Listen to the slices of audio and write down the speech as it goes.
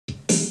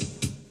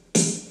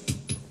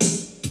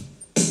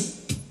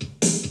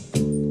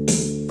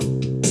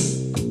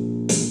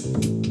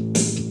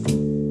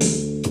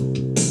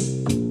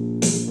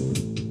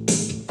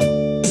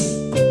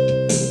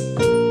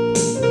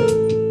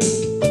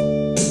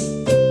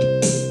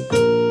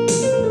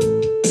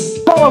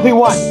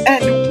everyone,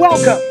 and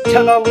welcome to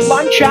the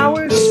Lunch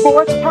Hour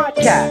Sports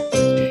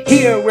Podcast.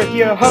 Here with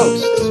your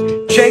hosts,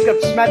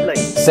 Jacob Smedley,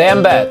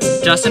 Sam Betts,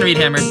 Justin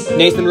Reedhammer,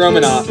 Nathan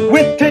Romanoff,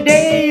 with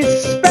today's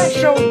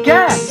special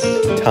guest,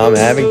 Tom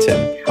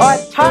Abington. Our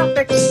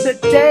topics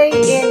today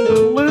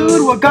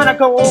include, we're going to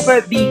go over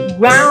the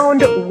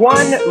round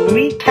one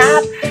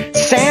recap.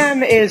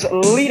 Sam is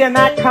leading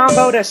that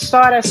combo to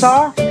start us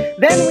off.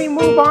 Then we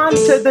move on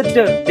to the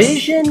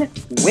division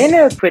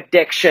winner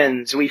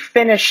predictions. We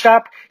finished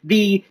up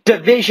the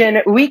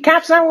division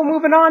recaps. Now we're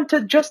moving on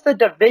to just the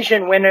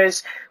division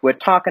winners. We're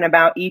talking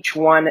about each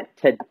one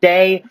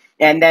today.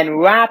 And then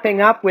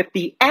wrapping up with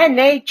the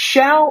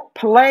NHL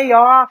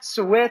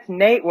playoffs with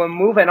Nate. We're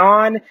moving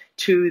on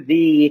to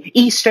the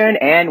Eastern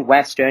and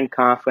Western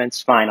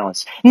Conference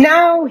Finals.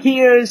 Now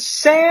here's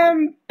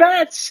Sam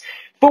Betts.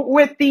 But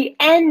with the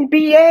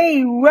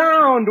NBA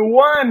Round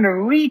 1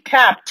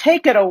 recap,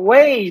 take it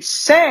away,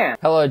 Sam.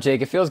 Hello,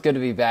 Jake. It feels good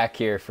to be back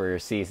here for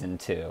Season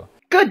 2.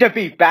 Good to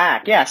be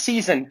back. Yeah,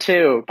 Season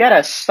 2. Get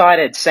us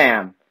started,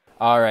 Sam.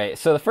 All right,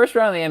 so the first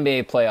round of the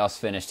NBA playoffs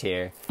finished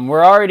here.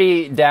 We're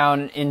already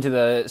down into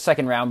the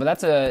second round, but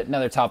that's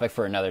another topic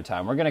for another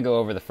time. We're going to go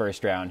over the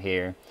first round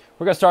here.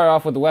 We're going to start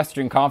off with the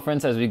Western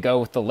Conference as we go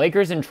with the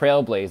Lakers and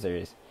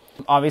Trailblazers.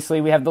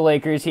 Obviously, we have the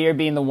Lakers here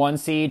being the 1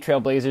 seed,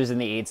 Trailblazers in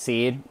the 8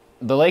 seed.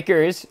 The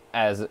Lakers,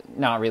 as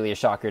not really a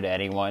shocker to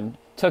anyone,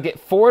 took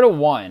it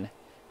 4-1.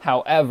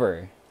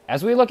 However,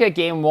 as we look at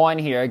Game 1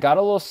 here, it got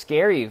a little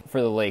scary for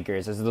the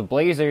Lakers as the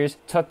Blazers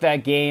took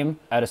that game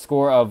at a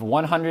score of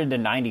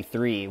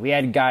 100-93. We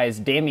had guys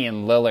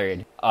Damian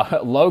Lillard,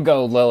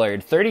 Logo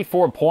Lillard,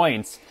 34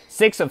 points,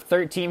 6 of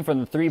 13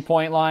 from the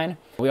three-point line.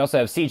 We also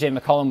have CJ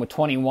McCollum with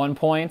 21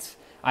 points.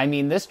 I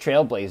mean, this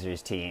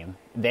Trailblazers team,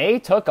 they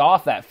took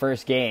off that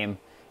first game.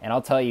 And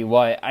I'll tell you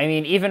what, I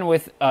mean, even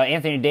with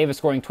Anthony Davis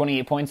scoring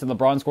 28 points and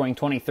LeBron scoring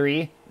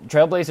 23,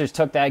 Trailblazers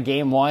took that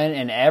Game 1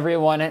 and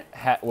everyone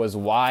was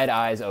wide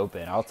eyes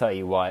open. I'll tell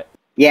you what.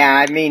 Yeah,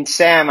 I mean,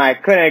 Sam, I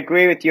couldn't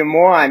agree with you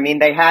more. I mean,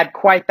 they had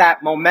quite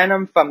that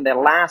momentum from the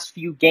last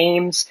few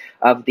games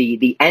of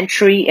the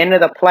entry into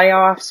the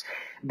playoffs.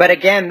 But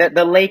again,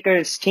 the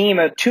Lakers team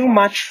are too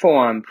much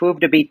for them,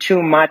 proved to be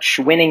too much,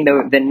 winning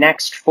the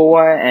next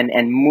four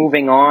and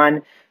moving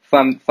on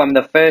from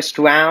the first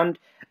round.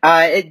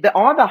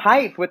 All the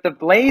hype with the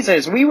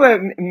Blazers,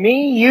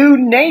 me, you,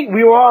 Nate,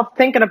 we were all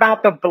thinking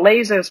about the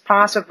Blazers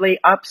possibly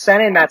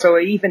upsetting that, so we're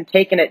even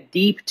taking it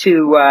deep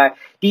to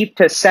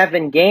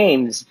 7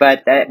 games,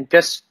 but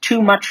just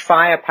too much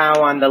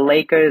firepower on the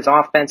Lakers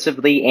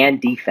offensively and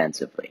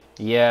defensively.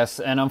 Yes,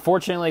 and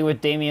unfortunately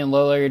with Damian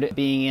Lillard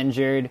being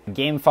injured,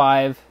 Game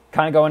 5,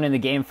 kind of going into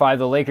Game 5,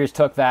 the Lakers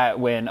took that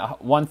win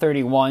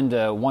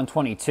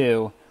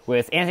 131-122.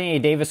 With Anthony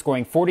Davis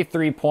scoring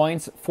 43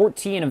 points,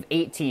 14 of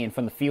 18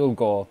 from the field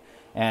goal.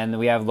 And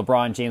we have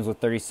LeBron James with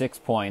 36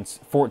 points,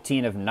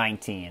 14 of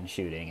 19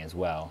 shooting as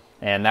well.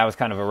 And that was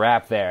kind of a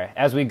wrap there.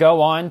 As we go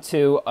on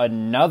to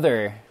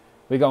another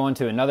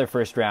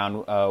first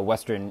round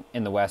Western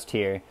in the West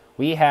here,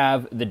 we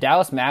have the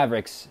Dallas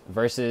Mavericks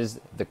versus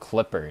the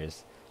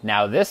Clippers.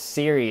 Now this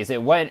series,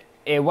 it went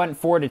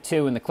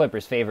 4-2 in the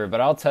Clippers' favor,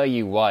 but I'll tell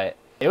you what.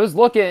 It was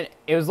looking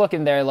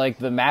there like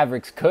the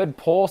Mavericks could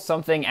pull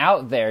something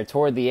out there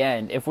toward the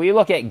end. If we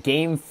look at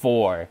Game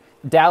 4,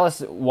 Dallas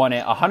won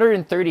it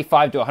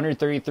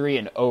 135-133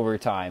 in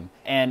overtime.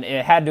 And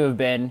it had to have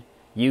been,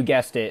 you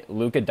guessed it,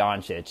 Luka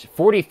Doncic.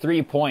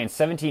 43 points,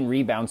 17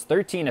 rebounds,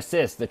 13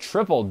 assists, the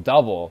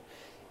triple-double.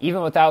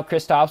 Even without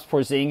Kristaps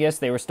Porzingis,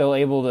 they were still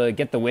able to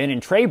get the win.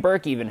 And Trey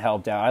Burke even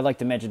helped out. I'd like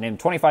to mention him.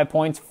 25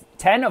 points,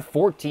 10 of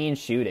 14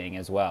 shooting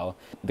as well.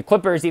 The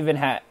Clippers even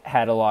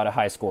had a lot of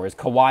high scores.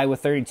 Kawhi with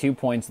 32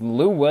 points and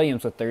Lou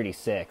Williams with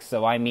 36.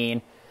 So, I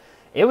mean,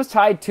 it was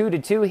tied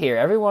 2-2 here.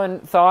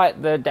 Everyone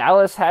thought that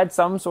Dallas had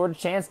some sort of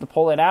chance to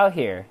pull it out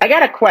here. I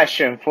got a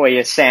question for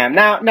you, Sam.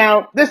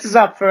 Now, this is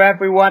up for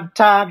everyone.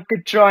 Tom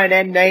could join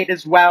in, Nate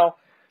as well.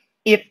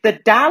 If the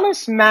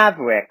Dallas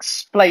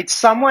Mavericks played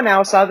someone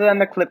else other than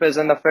the Clippers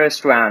in the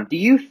first round, do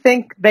you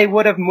think they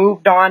would have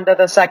moved on to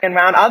the second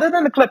round? Other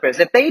than the Clippers,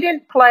 if they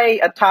didn't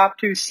play a top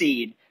 2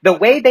 seed, the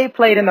way they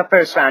played in the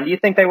first round, do you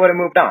think they would have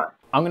moved on?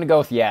 I'm going to go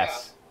with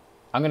yes.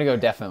 I'm going to go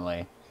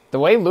definitely. The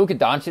way Luka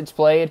Doncic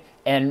played,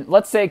 and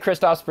let's say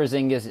Kristaps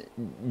Porzingis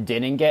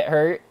didn't get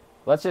hurt,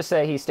 let's just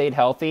say he stayed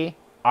healthy,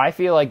 I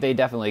feel like they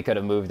definitely could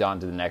have moved on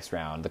to the next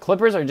round. The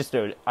Clippers are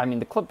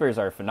the Clippers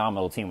are a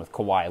phenomenal team with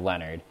Kawhi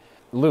Leonard.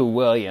 Lou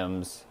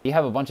Williams, you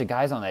have a bunch of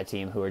guys on that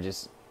team who are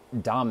just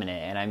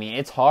dominant. And I mean,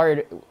 it's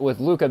hard with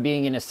Luka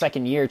being in his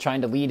second year trying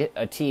to lead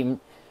a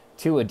team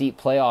to a deep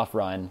playoff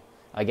run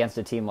against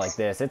a team like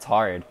this. It's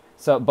hard.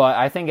 So, but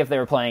I think if they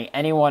were playing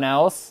anyone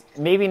else,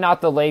 maybe not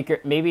the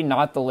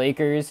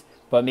Lakers,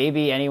 but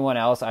maybe anyone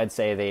else, I'd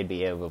say they'd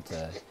be able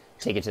to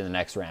take it to the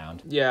next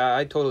round. Yeah,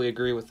 I totally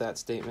agree with that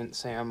statement,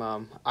 Sam.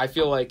 I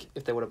feel like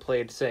if they would have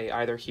played, say,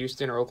 either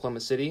Houston or Oklahoma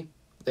City,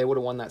 they would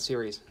have won that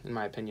series, in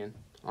my opinion,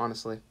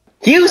 honestly.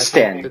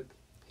 Houston?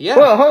 Yeah.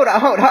 Well, hold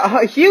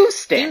on.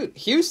 Houston. Dude,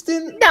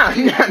 Houston. No.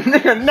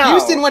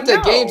 Houston went to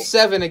no. Game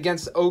 7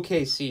 against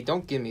OKC.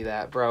 Don't give me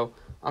that, bro.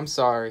 I'm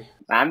sorry.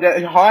 I'm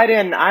just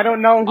Harden. I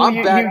don't know who I'm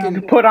you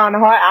backing- put on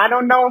Harden. I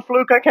don't know if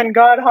Luka can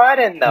guard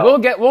Harden though. We'll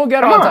get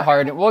Come on to on.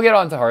 Harden. We'll get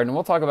on to Harden.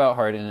 We'll talk about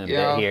Harden in a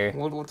Yeah, bit here.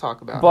 we'll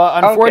talk about it.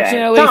 But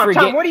unfortunately okay. for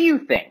Tom, what do you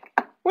think?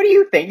 What do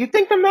you think? You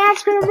think the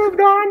Mavs could have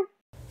moved on?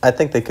 I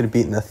think they could have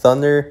beaten the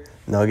Thunder,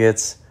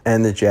 Nuggets,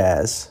 and the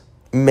Jazz.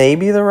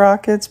 Maybe the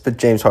Rockets, but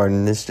James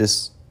Harden is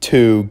just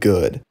too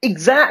good.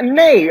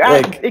 Exactly.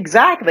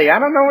 Exactly. I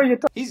don't know what you're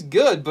talking. He's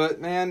good,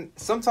 but man,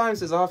 sometimes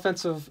his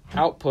offensive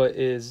output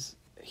is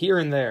here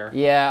and there.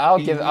 Yeah, I'll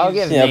give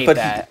Yeah, Nate but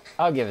that.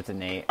 I'll give it to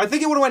Nate. I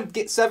think it would have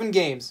went 7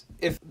 games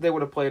if they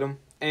would have played him,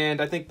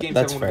 and I think Game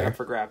That's 7 would have been fair. up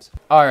for grabs.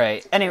 All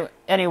right.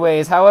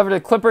 Anyways, however, the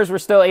Clippers were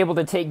still able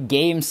to take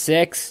Game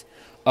 6,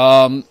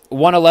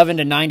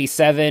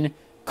 111-97.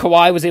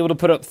 Kawhi was able to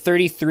put up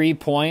 33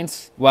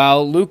 points,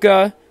 while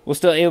Luka was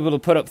still able to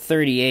put up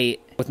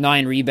 38 with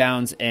 9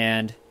 rebounds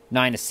and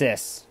 9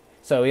 assists.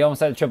 So he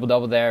almost had a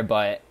triple-double there,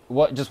 but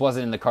what just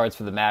wasn't in the cards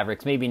for the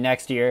Mavericks. Maybe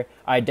next year,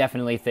 I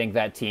definitely think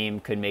that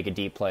team could make a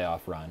deep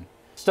playoff run.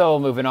 Still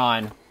moving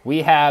on,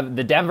 we have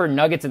the Denver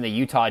Nuggets and the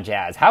Utah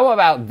Jazz. How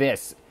about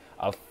this?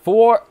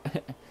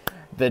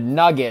 The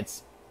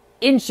Nuggets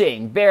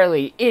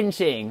barely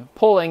inching,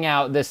 pulling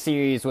out this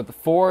series with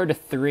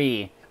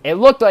 4-3. It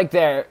looked like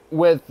there,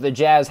 with the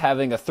Jazz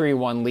having a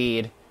 3-1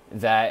 lead,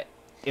 that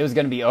it was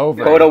going to be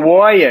over. Go to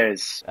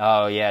Warriors.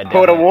 Oh yeah,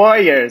 Go to definitely.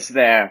 Warriors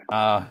there.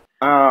 Uh,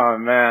 Oh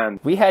man.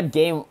 we had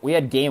game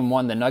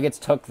 1. The Nuggets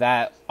took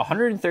that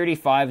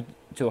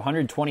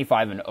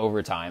 135-125 in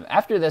overtime.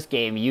 After this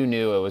game, you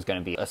knew it was going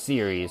to be a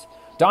series.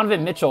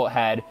 Donovan Mitchell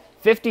had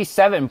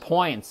 57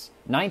 points,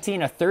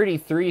 19 of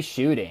 33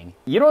 shooting.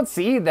 You don't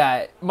see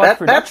that much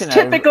production. That's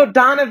typical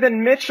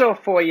Donovan Mitchell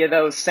for you,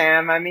 though,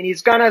 Sam. I mean,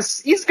 he's gonna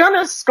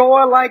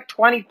score like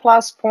 20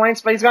 plus points,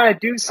 but he's gonna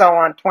do so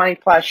on 20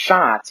 plus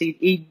shots.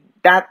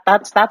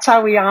 That's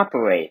how he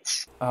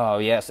operates. Oh,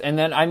 yes. And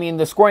then, I mean,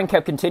 the scoring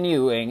kept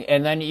continuing,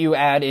 and then you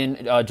add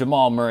in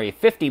Jamal Murray,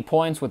 50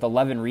 points with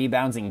 11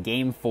 rebounds in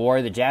Game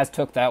 4. The Jazz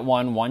took that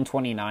one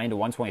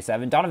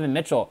 129-127. Donovan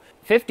Mitchell,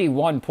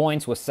 51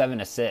 points with 7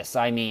 assists.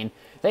 I mean,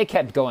 they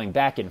kept going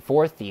back and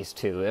forth, these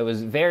two. It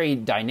was very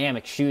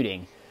dynamic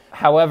shooting.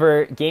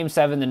 However, Game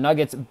 7, the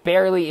Nuggets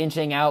barely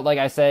inching out, like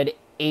I said,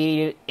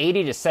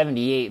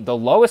 80-78, the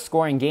lowest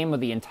scoring game of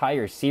the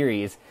entire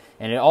series.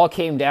 And it all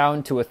came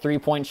down to a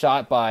 3-point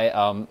shot by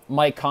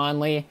Mike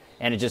Conley,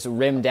 and it just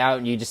rimmed out,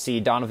 and you just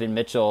see Donovan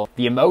Mitchell,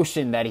 the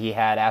emotion that he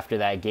had after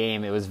that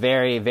game. It was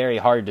very, very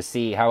hard to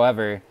see.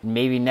 However,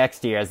 maybe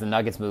next year as the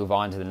Nuggets move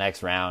on to the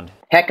next round.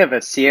 Heck of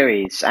a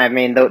series. I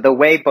mean, the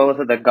way both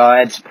of the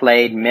guards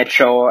played,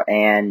 Mitchell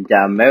and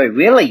Murray,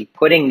 really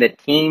putting the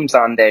teams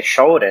on their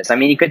shoulders. I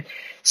mean, you could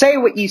say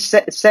what you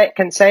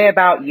can say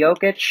about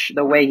Jokic,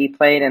 the way he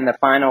played in the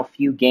final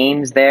few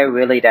games there,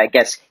 really to, I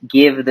guess,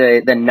 give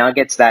the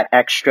Nuggets that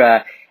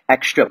extra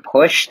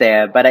push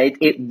there. But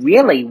it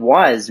really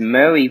was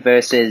Murray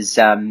versus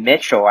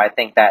Mitchell, I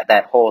think,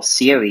 that whole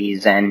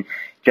series, and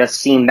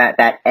just seeing that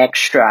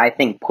extra, I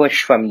think,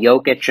 push from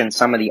Jokic and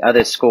some of the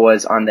other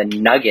scores on the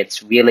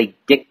Nuggets really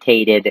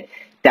dictated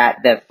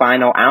that the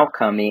final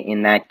outcome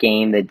in that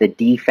game, the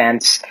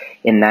defense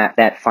in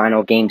that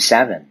final Game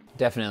 7.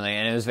 Definitely,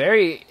 and it was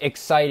very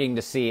exciting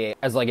to see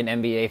as like an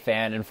NBA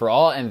fan, and for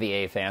all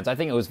NBA fans, I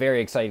think it was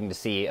very exciting to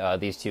see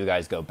these two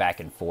guys go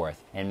back and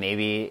forth, and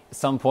maybe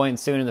some point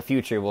soon in the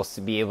future we'll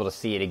be able to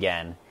see it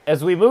again.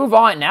 As we move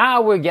on,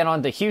 now we get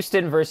on to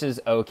Houston versus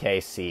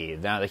OKC.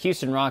 Now the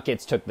Houston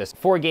Rockets took this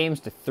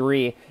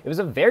 4-3. It was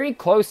a very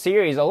close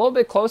series, a little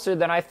bit closer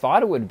than I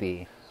thought it would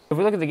be. If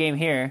we look at the game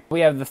here,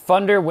 we have the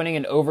Thunder winning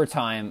in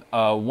overtime,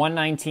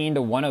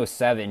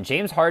 119-107.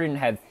 James Harden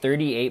had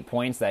 38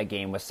 points that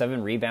game with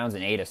 7 rebounds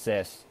and 8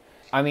 assists.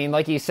 I mean,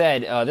 like you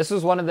said, this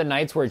was one of the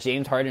nights where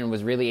James Harden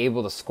was really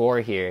able to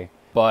score here.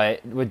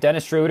 But with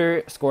Dennis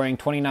Schroeder scoring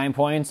 29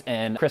 points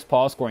and Chris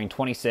Paul scoring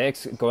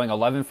 26, going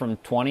 11 from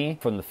 20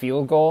 from the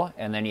field goal,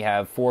 and then you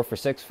have 4 for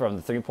 6 from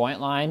the 3-point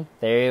line,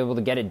 they're able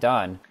to get it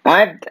done.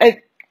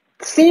 I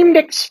seemed to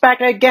expect,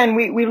 again,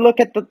 we look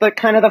at the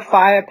kind of the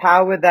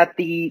firepower that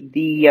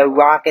the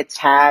Rockets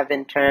have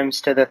in terms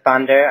to the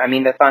Thunder. I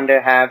mean, the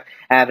Thunder have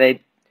a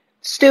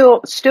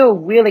still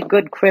really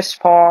good Chris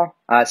Paul,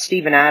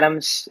 Steven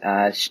Adams,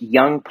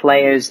 young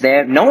players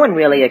there. No one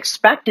really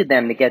expected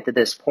them to get to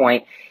this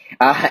point,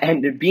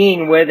 and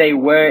being where they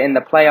were in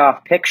the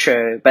playoff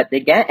picture, but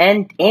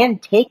again,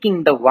 and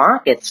taking the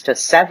Rockets to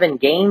 7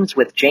 games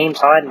with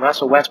James Harden,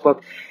 Russell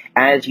Westbrook,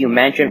 as you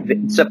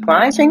mentioned,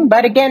 surprising,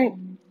 but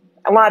again,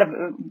 a lot of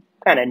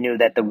kind of knew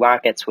that the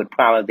Rockets would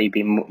probably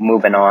be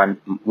moving on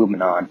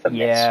from this.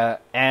 Yeah,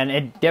 and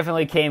it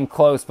definitely came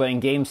close, but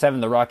in Game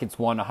 7, the Rockets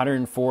won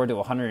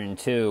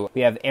 104-102.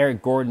 We have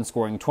Eric Gordon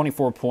scoring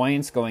 24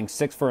 points, going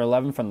 6 for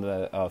 11 from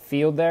the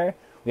field there,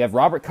 We have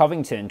Robert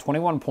Covington,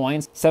 21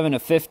 points, 7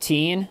 of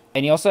 15.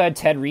 And you also had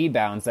 10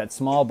 rebounds. That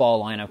small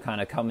ball lineup kind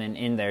of coming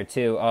in there,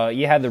 too.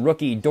 You had the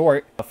rookie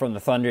Dort from the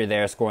Thunder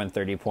there scoring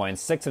 30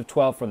 points, 6 of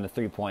 12 from the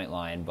three-point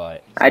line.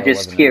 But I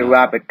just hear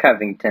Robert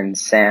Covington,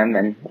 Sam,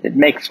 and it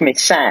makes me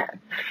sad.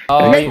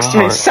 Oh, it makes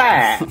me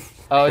sad.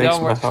 Oh,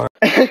 don't worry.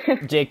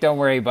 Jake, don't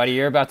worry, buddy.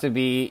 You're about to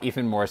be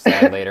even more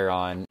sad later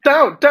on.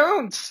 Don't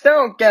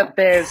get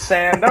there,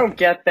 Sam. Don't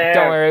get there.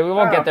 Don't worry, we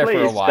won't get there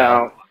for a while.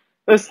 Don't.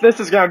 This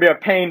is going to be a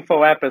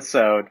painful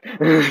episode.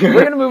 We're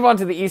going to move on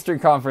to the Eastern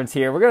Conference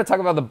here. We're going to talk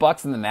about the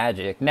Bucks and the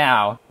Magic.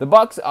 Now, the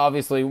Bucks,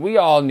 obviously, we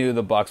all knew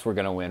the Bucks were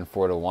going to win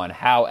 4-1.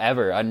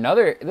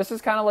 However, this is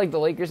kind of like the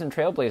Lakers and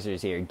Trailblazers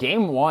here.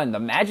 Game 1, the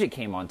Magic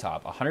came on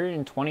top,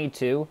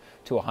 122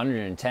 to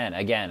 110.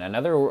 Again,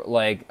 another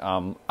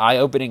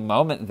eye-opening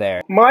moment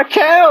there.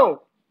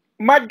 Markel!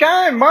 My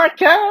guy,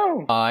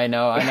 Markel! I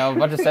know. A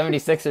bunch of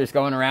 76ers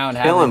going around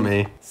Killing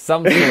me.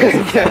 Some sort of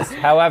success.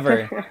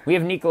 However, we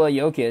have Nikola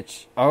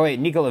Vukovic,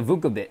 Nikola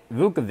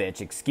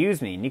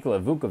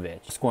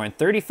Vukovic, scoring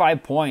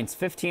 35 points,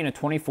 15 of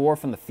 24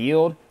 from the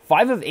field,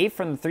 5 of 8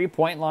 from the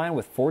three-point line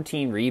with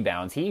 14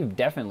 rebounds. He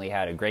definitely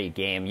had a great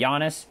game.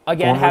 Giannis,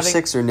 again, Former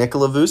Sixer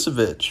Nikola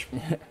Vucevic.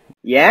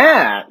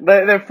 Yeah,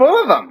 they're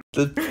full of them.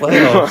 The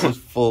playoffs is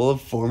full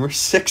of former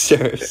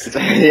Sixers.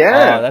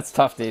 Yeah. Oh, that's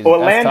tough to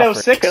Orlando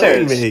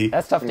Sixers. Me.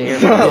 That's tough to hear.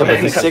 Yeah, but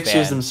the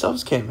Sixers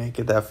themselves can't make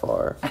it that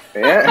far.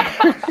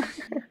 Yeah.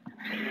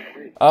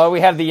 We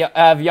have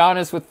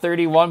Giannis with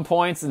 31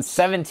 points and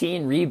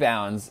 17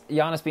 rebounds.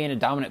 Giannis being a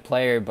dominant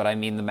player, but I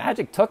mean, the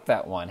Magic took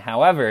that one.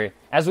 However,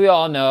 as we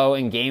all know,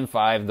 in Game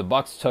 5, the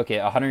Bucks took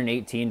it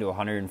 118 to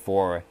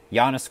 104.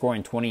 Giannis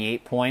scoring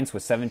 28 points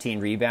with 17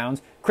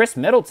 rebounds. Chris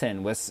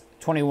Middleton was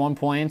 21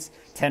 points,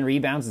 10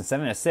 rebounds, and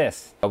 7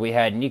 assists. We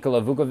had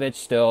Nikola Vukovic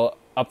still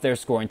up there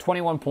scoring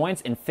 21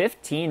 points and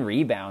 15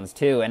 rebounds,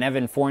 too. And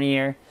Evan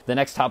Fournier, the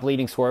next top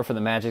leading scorer for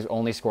the Magic,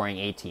 only scoring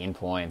 18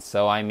 points.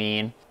 So, I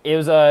mean, it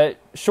was a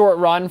short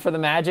run for the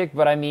Magic,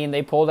 but, I mean,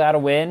 they pulled out a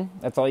win.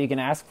 That's all you can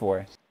ask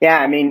for. Yeah,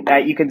 I mean,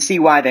 you can see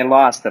why they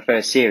lost the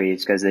first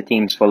series, because the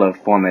team's full of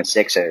former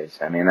Sixers.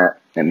 I mean,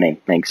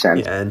 that makes sense.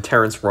 Yeah, and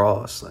Terrence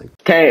Ross. What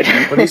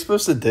are you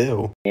supposed to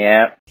do?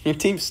 Yeah. Your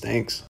team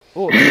stinks.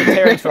 Ooh,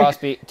 Terrence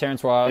Ross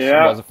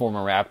was a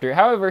former Raptor.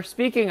 However,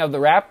 speaking of the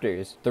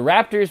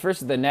Raptors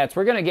versus the Nets,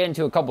 we're going to get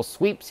into a couple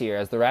sweeps here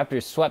as the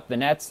Raptors swept the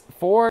Nets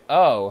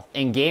 4-0.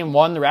 In Game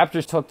 1, the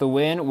Raptors took the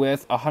win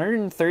with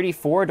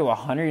 134 to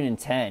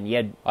 110. You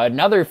had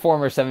another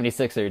former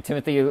 76er,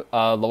 Timothy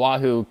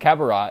Luwahu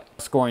Cabarrot,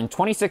 scoring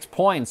 26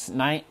 points,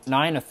 9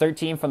 of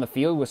 13 from the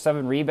field with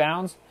 7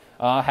 rebounds.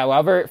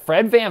 However,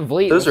 Fred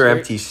VanVleet... Those are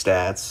empty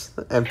stats.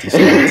 Empty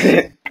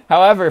stats.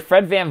 However,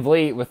 Fred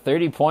VanVleet with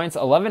 30 points,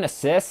 11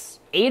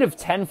 assists, 8 of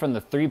 10 from the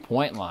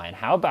three-point line.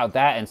 How about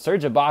that? And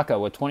Serge Ibaka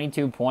with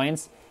 22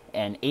 points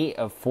and 8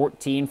 of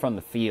 14 from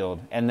the field.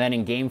 And then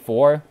in Game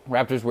 4,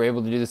 Raptors were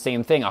able to do the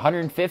same thing,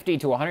 150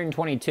 to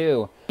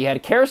 122. You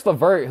had Karis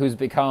LeVert, who's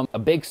become a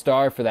big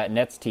star for that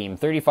Nets team,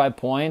 35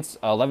 points,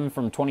 11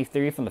 from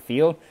 23 from the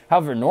field.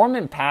 However,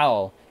 Norman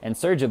Powell and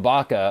Serge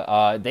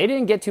Ibaka, they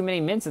didn't get too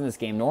many minutes in this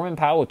game. Norman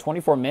Powell with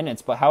 24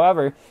 minutes, but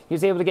however, he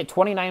was able to get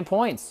 29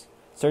 points.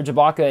 Serge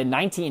Ibaka in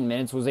 19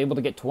 minutes was able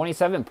to get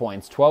 27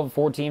 points, 12 of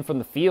 14 from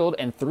the field,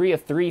 and 3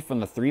 of 3 from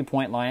the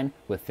three-point line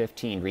with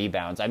 15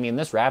 rebounds. I mean,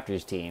 this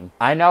Raptors team,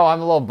 I know I'm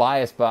a little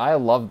biased, but I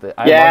love it.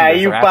 Yeah,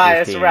 you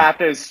biased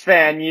Raptors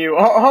fan, you.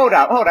 Hold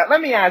up.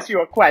 Let me ask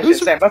you a question,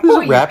 Sam.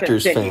 Before you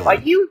continue,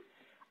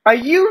 are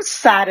you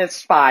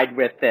satisfied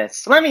with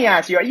this? Let me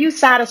ask you, are you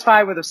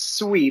satisfied with a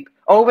sweep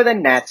over the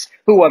Nets,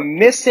 who are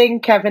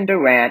missing Kevin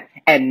Durant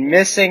and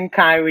missing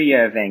Kyrie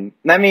Irving?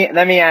 Let me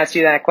ask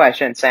you that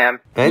question, Sam.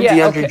 And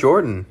DeAndre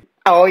Jordan.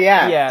 Oh,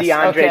 yeah, yes,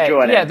 DeAndre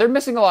Jordan. Yeah, they're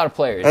missing a lot of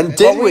players. And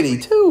Dinwiddie,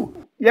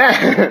 too.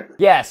 Yeah.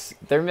 Yes,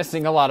 they're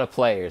missing a lot of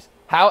players.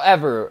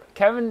 However,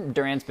 Kevin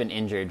Durant's been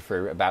injured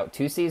for about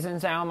 2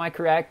 seasons now, am I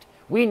correct?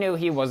 We knew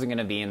he wasn't going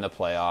to be in the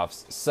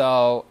playoffs,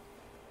 so...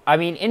 I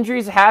mean,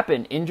 injuries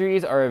happen.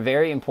 Injuries are a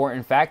very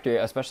important factor,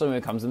 especially when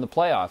it comes in the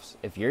playoffs.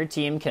 If your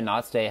team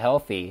cannot stay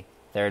healthy,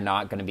 they're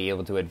not going to be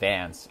able to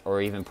advance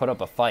or even put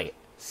up a fight.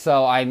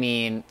 So, I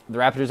mean, the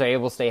Raptors are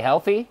able to stay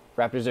healthy.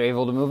 Raptors are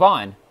able to move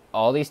on.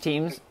 All these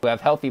teams who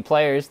have healthy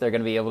players, they're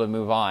going to be able to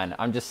move on.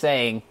 I'm just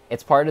saying,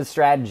 it's part of the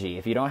strategy.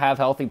 If you don't have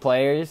healthy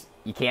players,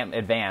 you can't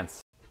advance.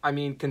 I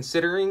mean,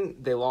 considering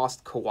they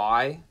lost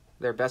Kawhi,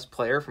 their best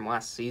player from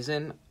last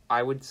season,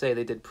 I would say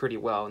they did pretty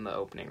well in the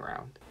opening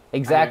round.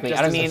 Exactly.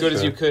 I mean, as good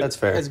as you could. That's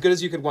fair. As good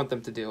as you could want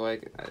them to do.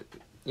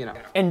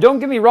 And don't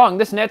get me wrong,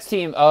 this Nets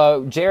team,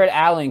 Jared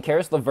Allen,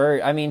 Karis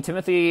LeVert, I mean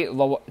Timothy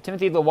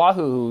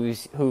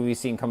Luwahu, who we've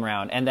seen come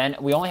around, and then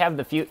we only have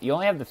you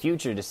only have the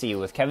future to see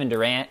with Kevin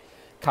Durant,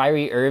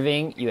 Kyrie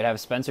Irving. You would have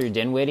Spencer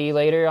Dinwiddie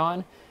later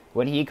on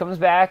when he comes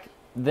back.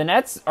 The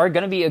Nets are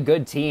going to be a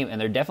good team,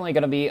 and they're definitely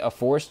going to be a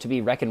force to be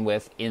reckoned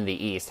with in the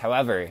East.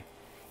 However,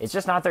 it's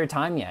just not their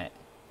time yet.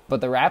 But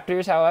the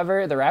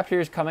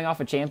Raptors coming off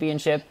a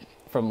championship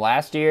from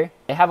last year,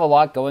 they have a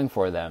lot going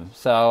for them.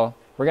 So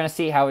we're going to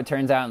see how it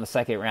turns out in the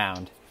second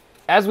round.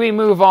 As we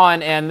move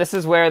on, and this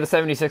is where the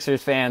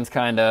 76ers fans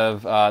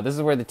this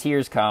is where the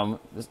tears come.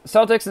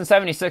 Celtics and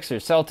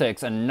 76ers.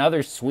 Celtics,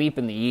 another sweep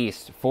in the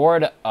East,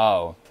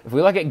 4-0. If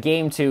we look at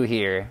Game 2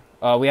 here,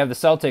 we have the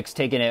Celtics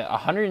taking it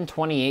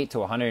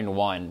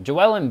 128-101.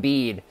 Joel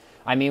Embiid,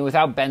 I mean,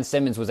 without Ben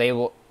Simmons,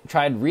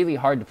 tried really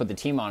hard to put the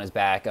team on his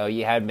back.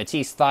 You had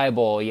Matisse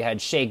Thybulle, you had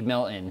Shake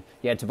Milton,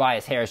 you had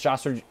Tobias Harris,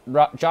 Josh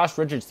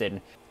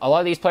Richardson. A lot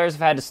of these players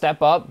have had to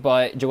step up,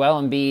 but Joel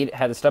Embiid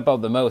had to step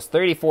up the most.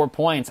 34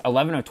 points,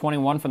 11 of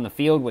 21 from the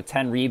field with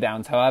 10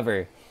 rebounds.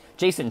 However,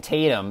 Jason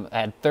Tatum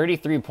had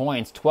 33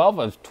 points, 12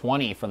 of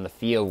 20 from the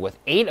field with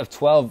 8 of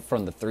 12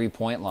 from the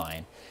three-point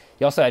line.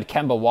 He also had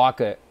Kemba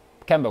Walker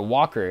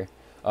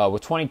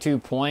with 22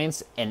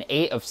 points and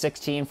 8 of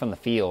 16 from the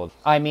field.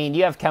 I mean,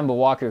 you have Kemba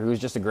Walker, who's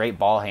just a great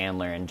ball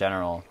handler in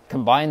general.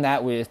 Combine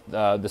that with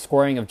the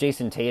scoring of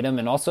Jason Tatum,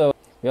 and we also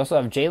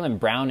have Jaylen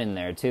Brown in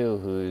there too,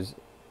 who's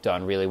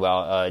done really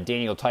well.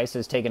 Daniel Tice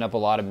has taken up a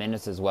lot of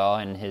minutes as well,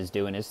 and is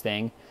doing his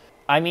thing.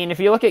 I mean, if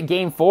you look at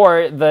Game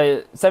 4,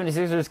 the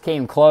 76ers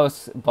came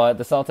close, but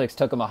the Celtics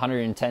took them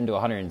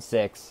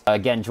 110-106.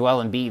 Again,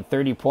 Joel Embiid,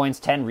 30 points,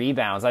 10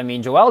 rebounds. I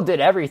mean, Joel did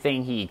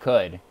everything he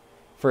could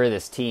for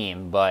this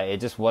team, but it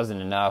just wasn't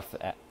enough.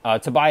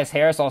 Tobias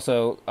Harris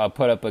also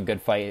put up a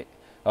good fight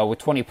with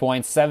 20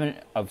 points, 7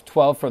 of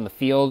 12 from the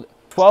field,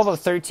 12 of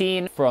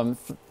 13 from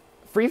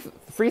free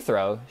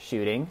throw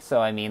shooting. So,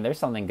 I mean, there's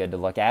something good to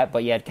look at.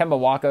 But you had Kemba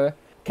Walker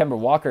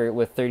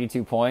with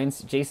 32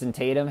 points. Jason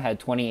Tatum had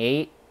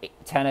 28,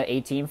 10 of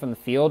 18 from the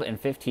field, and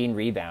 15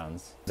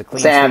 rebounds. It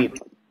was a clean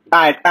sweep.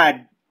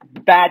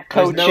 Bad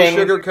coaching. There's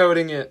no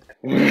sugarcoating it.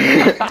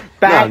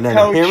 Bad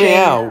coaching. Hear me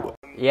out.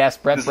 Yes,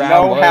 Brett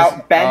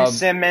Brown Ben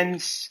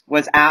Simmons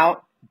was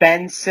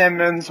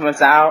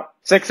out.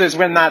 Sixers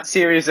win that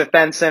series if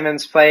Ben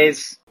Simmons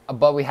plays.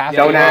 But we have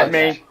Don't to at look.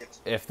 me.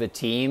 If the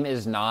team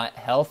is not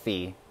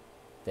healthy,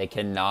 they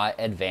cannot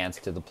advance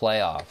to the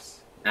playoffs.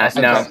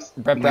 No.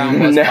 Brett Brown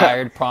was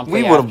fired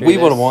promptly We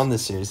would have won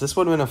this series. This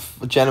would have been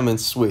a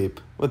gentleman's sweep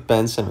with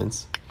Ben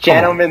Simmons.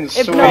 Gentleman's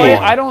sweep. No,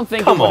 I don't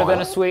think it would have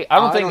been a sweep. I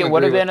don't think don't it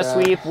would have agree been a with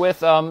that. sweep with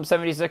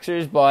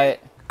 76ers, but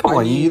Come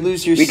on, you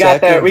lose your We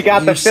got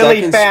the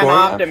Philly fan scoring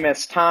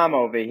optimist Tom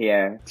over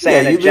here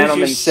saying you a lose your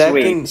gentleman's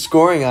second sweep.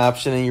 scoring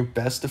option and your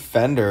best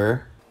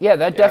defender. yeah,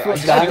 that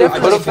definitely. I that do- I Could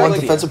definitely have won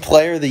affects you. Defensive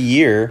Player of the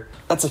Year.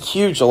 That's a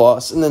huge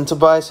loss. And then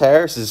Tobias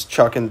Harris is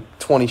chucking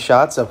 20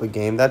 shots up a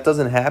game. That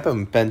doesn't happen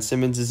when Ben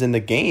Simmons is in the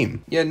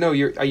game. Yeah, no,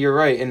 you're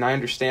right, and I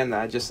understand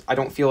that. I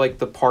don't feel like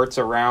the parts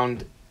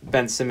around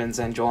Ben Simmons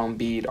and Joel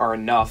Embiid are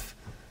enough.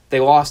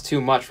 They lost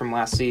too much from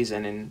last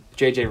season, and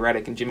J.J.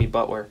 Redick and Jimmy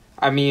Butler.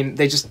 I mean,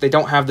 they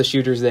don't have the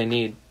shooters they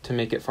need to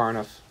make it far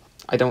enough.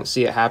 I don't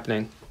see it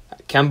happening.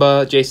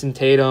 Kemba, Jason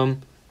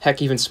Tatum,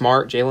 heck, even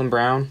Smart, Jaylen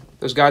Brown.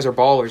 Those guys are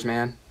ballers,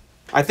 man.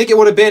 I think it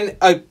would have been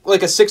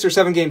like a 6 or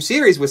 7 game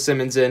series with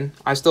Simmons in.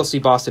 I still see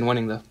Boston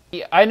winning, though.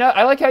 Yeah, I know.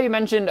 I like how you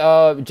mentioned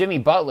Jimmy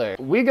Butler.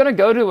 We're gonna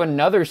go to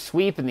another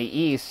sweep in the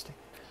East.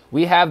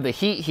 We have the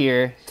Heat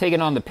here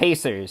taking on the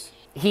Pacers.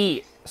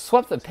 Heat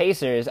swept the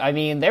Pacers. I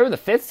mean, they were the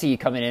 5th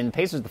seed coming in.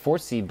 Pacers the 4th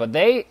seed, but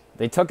they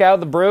took out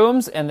the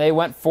Brooms and they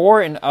went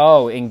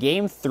 4-0 in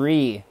Game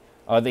 3.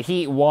 The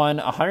Heat won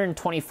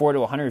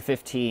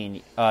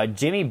 124-115.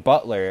 Jimmy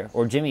Butler,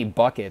 or Jimmy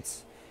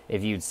Buckets,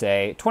 if you'd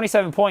say,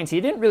 27 points.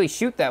 He didn't really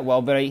shoot that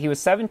well, but he was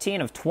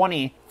 17 of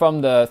 20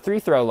 from the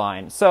free-throw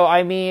line. So,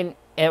 I mean,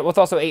 and with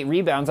also 8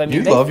 rebounds. I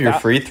mean, You love your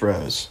free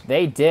throws.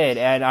 They did,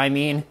 and I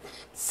mean,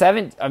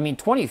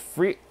 20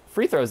 free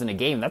throws in a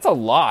game. That's a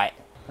lot.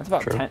 That's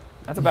about True. 10.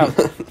 That's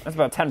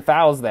about 10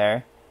 fouls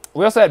there.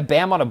 We also had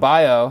Bam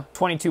Adebayo,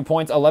 22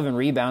 points, 11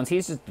 rebounds.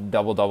 He's just a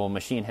double-double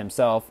machine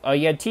himself.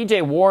 You had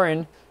T.J.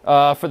 Warren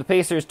for the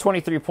Pacers,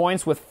 23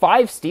 points with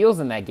 5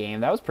 steals in that game.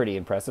 That was pretty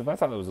impressive. I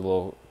thought that was a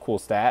little cool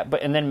stat.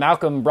 And then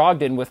Malcolm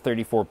Brogdon with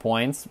 34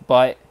 points.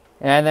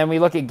 And then we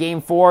look at Game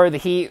 4. The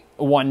Heat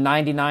won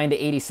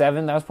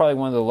 99-87. That was probably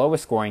one of the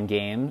lowest scoring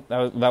games.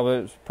 That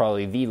was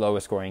probably the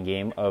lowest scoring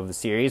game of the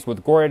series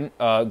with Goran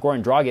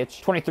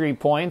Dragic, 23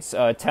 points,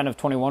 10 of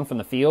 21 from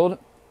the field.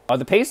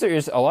 The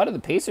Pacers, a lot of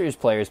the Pacers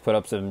players put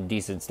up some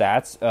decent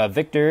stats.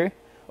 Victor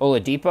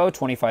Oladipo,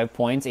 25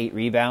 points, 8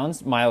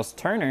 rebounds. Miles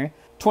Turner,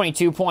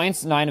 22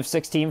 points, 9 of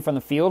 16 from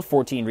the field,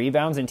 14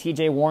 rebounds. And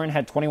T.J. Warren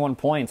had 21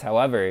 points.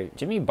 However,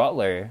 Jimmy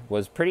Butler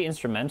was pretty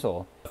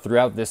instrumental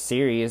throughout this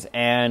series.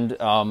 And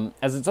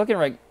as it's looking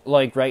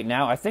right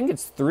now, I think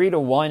it's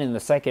 3-1 in the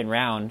second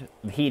round,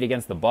 the Heat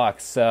against the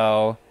Bucks.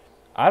 So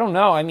I don't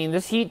know. I mean,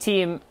 this Heat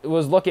team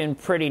was looking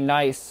pretty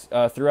nice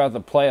throughout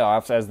the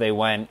playoffs as they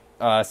went.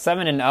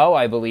 7-0,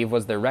 I believe,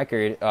 was their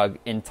record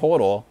in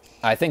total.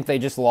 I think they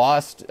just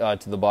lost to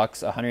the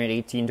Bucks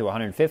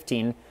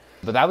 118-115,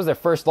 but that was their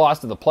first loss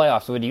to the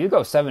playoffs. So when you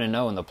go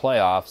 7-0 in the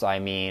playoffs, I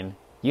mean,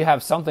 you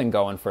have something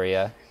going for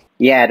you.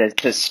 Yeah,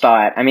 to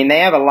start. I mean,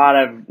 they have a lot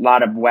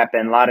of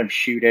weapon, a lot of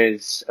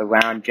shooters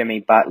around Jimmy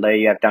Butler.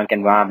 You have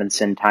Duncan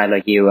Robinson, Tyler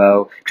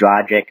Hero,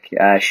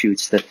 Dragic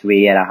shoots the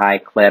 3 at a high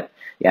clip.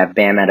 You have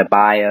Bam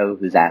Adebayo,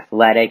 who's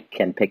athletic,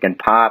 can pick and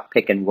pop,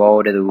 pick and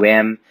roll to the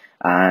rim.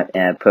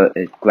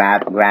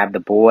 grab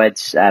the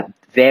boards.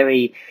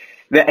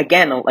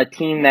 Again, a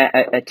team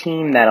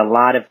that a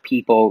lot of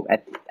people I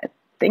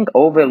think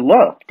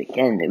overlooked.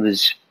 Again, it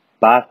was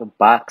Bucks,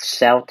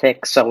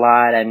 Celtics a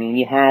lot. I mean,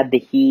 you had the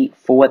Heat,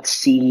 4th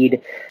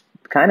seed,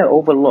 kind of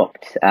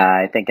overlooked,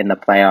 I think, in the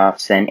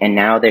playoffs, and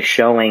now they're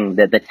showing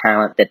the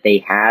talent that they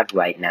have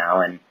right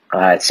now. And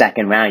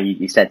second round,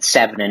 you said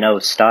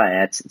 7-0 start.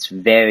 It's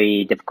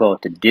very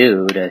difficult to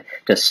do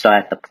to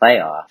start the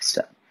playoffs.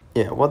 So.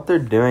 Yeah, what they're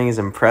doing is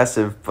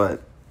impressive,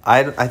 but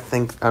I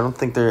don't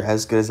think they're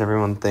as good as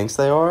everyone thinks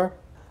they are.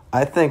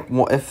 I think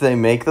if they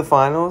make the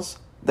finals,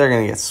 they're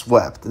gonna get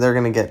swept. They're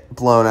gonna get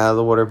blown out of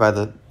the water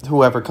by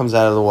whoever comes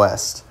out of the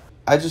West.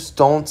 I just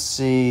don't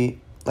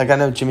see. Like, I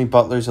know Jimmy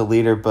Butler's a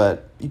leader,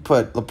 but you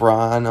put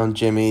LeBron on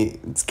Jimmy,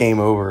 it's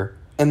game over.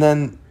 And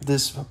then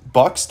this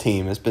Bucks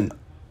team has been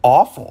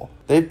awful.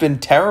 They've been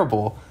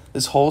terrible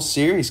this whole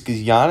series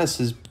because Giannis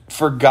has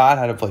forgot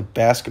how to play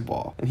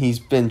basketball. And he's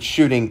been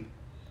shooting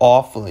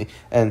awfully.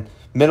 And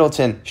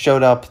Middleton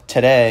showed up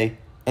today,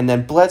 and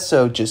then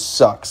Bledsoe just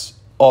sucks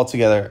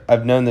altogether.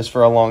 I've known this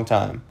for a long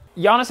time.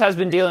 Giannis has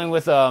been dealing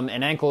with an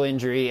ankle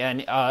injury,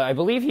 and I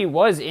believe he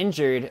was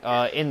injured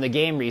in the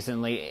game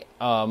recently.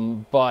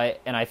 And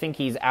I think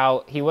he's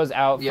out. He was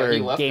out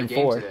for game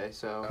 4. Today,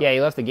 so. Yeah, he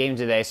left the game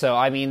today. So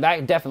I mean,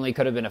 that definitely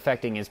could have been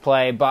affecting his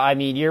play. But I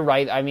mean, you're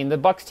right. I mean, the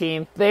Bucks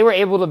team, they were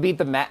able to beat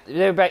the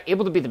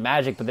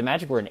Magic, but the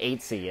Magic were an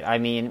 8 seed. I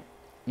mean,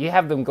 you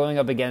have them going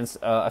up against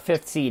a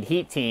 5th seed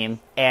Heat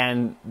team,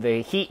 and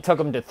the Heat took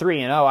them to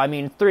 3-0. I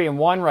mean,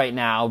 3-1 right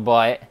now,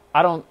 but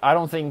I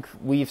don't think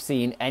we've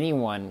seen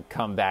anyone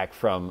come back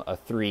from a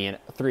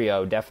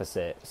 3-0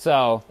 deficit.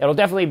 So it'll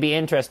definitely be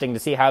interesting to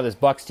see how this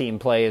Bucks team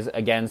plays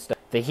against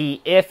the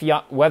Heat.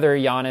 Whether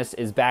Giannis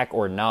is back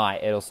or not,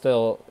 it's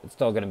still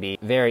going to be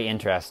very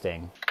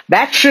interesting.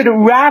 That should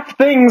wrap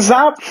things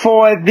up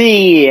for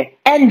the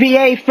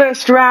NBA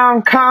first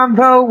round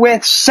combo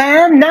with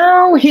Sam.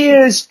 Now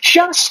here's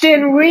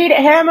Justin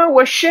Reedhammer.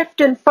 We're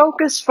shifting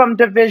focus from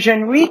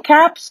division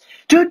recaps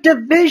to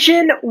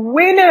division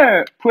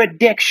winner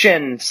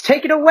predictions.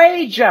 Take it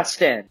away,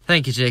 Justin.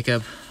 Thank you,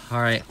 Jacob. All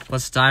right,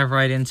 let's dive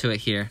right into it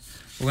here.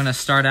 We're going to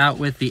start out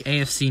with the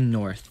AFC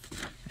North.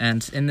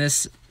 And in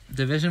this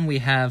division, we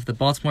have the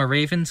Baltimore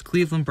Ravens,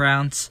 Cleveland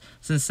Browns,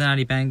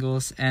 Cincinnati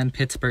Bengals, and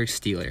Pittsburgh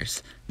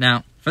Steelers.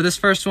 Now, for this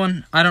first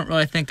one, I don't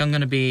really think I'm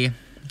going to be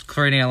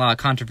creating a lot of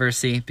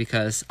controversy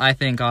because I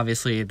think,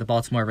 obviously, the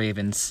Baltimore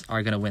Ravens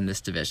are going to win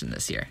this division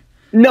this year.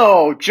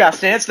 No,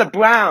 Justin, it's the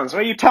Browns.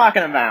 What are you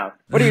talking about?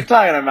 What are you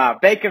talking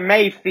about? Baker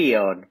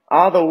Mayfield,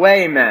 all the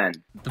way, man.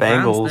 The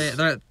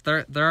Bengals,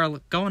 they're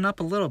going up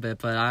a little bit,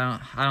 but I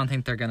don't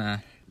think they're going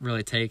to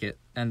really take it.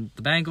 And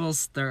the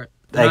Bengals, they're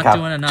not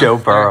doing enough. Joe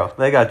Burrow.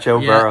 They got Joe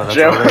Burrow. That's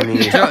all they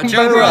need. Joe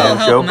Burrow.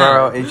 Joe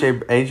Burrow,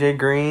 AJ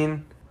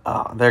Green.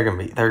 Oh, they're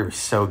gonna be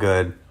so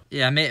good.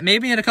 Yeah,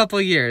 maybe in a couple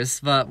of years,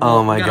 but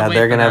oh my God,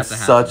 they're gonna have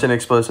such an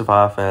explosive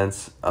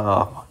offense.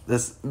 Oh,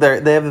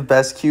 they have the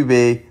best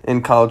QB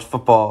in college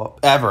football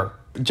ever.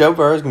 Joe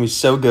Burrow's gonna be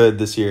so good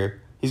this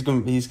year. He's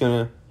gonna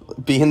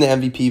be in the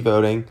MVP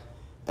voting.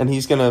 And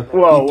he's gonna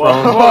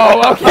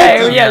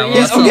okay,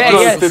 yes.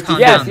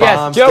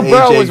 Joe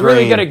Burrow was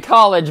really good in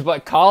college,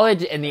 but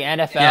college and the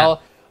NFL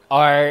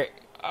are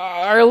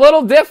a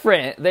little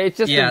different. They're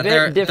just a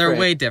bit different. They're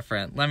way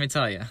different. Let me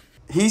tell you.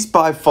 He's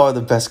by far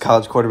the best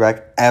college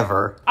quarterback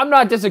ever. I'm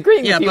not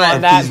disagreeing with you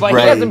on that,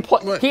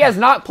 but he has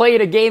not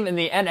played a game in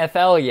the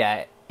NFL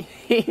yet.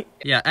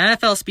 Yeah,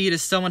 NFL speed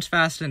is so much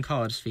faster than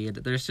college speed.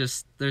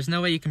 There's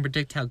no way you can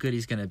predict how good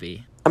he's going to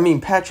be. I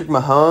mean, Patrick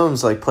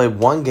Mahomes played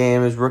one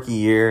game his rookie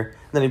year,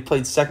 then he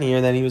played second year,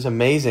 and then he was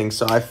amazing.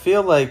 So I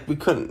feel like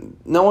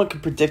no one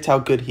could predict how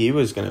good he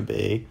was going to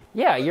be.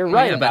 Yeah, you're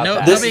right about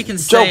that. Nobody can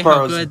say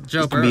how good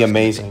Joe Burrow be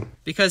amazing.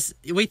 Because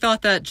we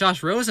thought that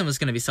Josh Rosen was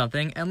going to be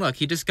something, and look,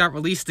 he just got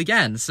released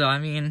again. So I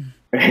mean,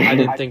 I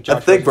didn't think. I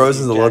think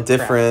Rosen's a little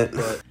different.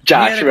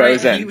 Josh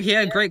Rosen. He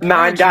had great.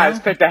 9 guys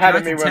picked ahead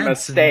of me with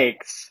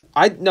mistakes.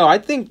 I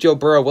think Joe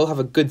Burrow will have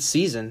a good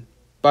season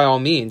by all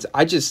means.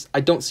 I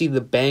don't see the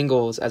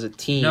Bengals as a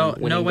team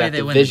winning that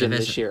division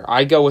this year.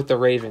 I go with the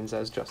Ravens,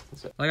 as Justin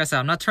said. Like I said,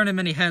 I'm not turning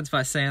many heads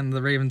by saying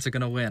the Ravens are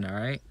going to win. All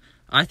right.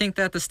 I think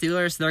that the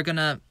Steelers, they're going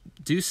to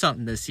do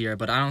something this year,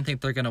 but I don't think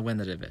they're going to win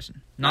the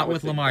division. Not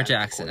with Lamar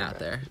Jackson out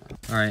there.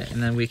 All right,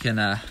 and then we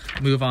can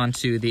move on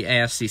to the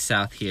AFC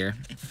South here,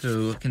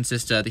 who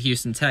consists of the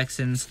Houston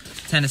Texans,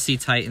 Tennessee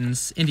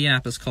Titans,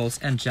 Indianapolis Colts,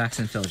 and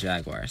Jacksonville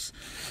Jaguars.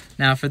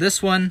 Now, for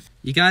this one,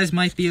 you guys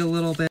might be a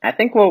little bit... I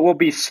think we'll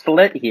be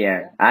split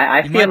here.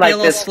 I feel like this... You might be a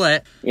little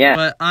split, yeah.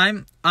 But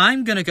I'm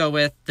going to go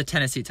with the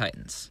Tennessee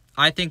Titans.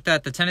 I think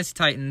that the Tennessee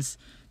Titans,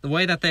 the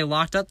way that they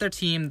locked up their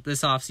team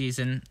this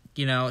offseason,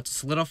 to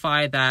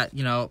solidify that,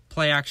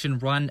 play-action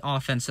run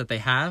offense that they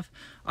have,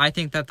 I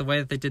think that the way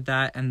that they did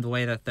that and the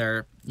way that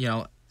they're,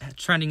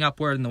 trending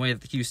upward in the way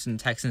that the Houston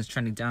Texans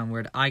trending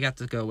downward, I got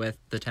to go with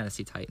the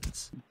Tennessee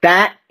Titans.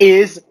 That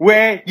is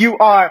where you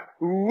are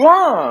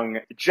wrong,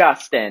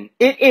 Justin.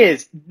 It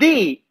is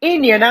the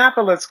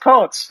Indianapolis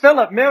Colts.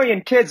 Philip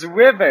Million Kids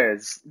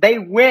Rivers. They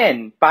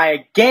win by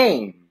a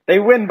game.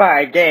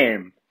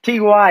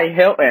 T.Y.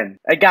 Hilton.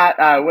 I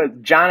got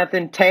with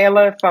Jonathan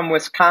Taylor from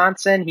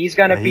Wisconsin. He's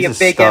going to be a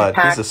big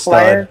impact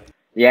player.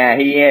 Yeah,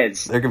 he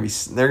is. They're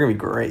gonna be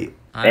great.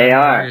 I don't know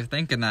why you're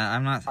thinking that.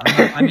 I'm not.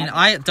 I mean,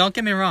 don't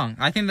get me wrong.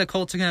 I think the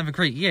Colts are gonna have a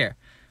great year,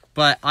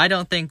 but I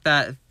don't think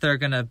that they're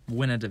gonna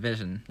win a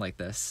division like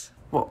this.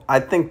 Well,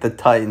 I think the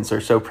Titans are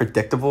so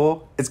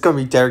predictable. It's gonna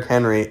be Derrick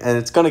Henry, and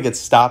it's gonna get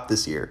stopped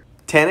this year.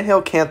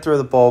 Tannehill can't throw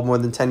the ball more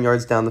than 10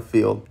 yards down the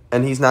field,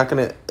 and he's not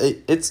gonna.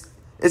 It's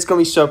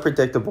gonna be so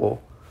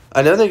predictable.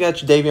 I know they got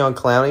Jadeveon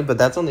Clowney, but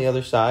that's on the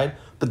other side.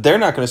 But they're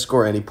not gonna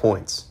score any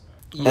points,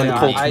 and the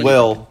Colts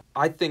will.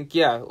 I think,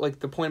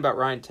 like the point about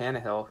Ryan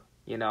Tannehill,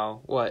 you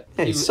know, what?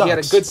 Yeah, he had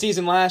a good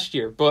season last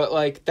year, but,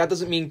 like, that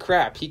doesn't mean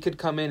crap. He could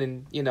come in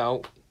and, you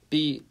know,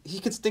 he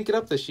could stink it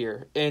up this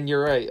year. And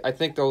you're right. I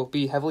think they'll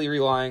be heavily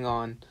relying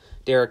on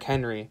Derrick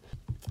Henry,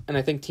 and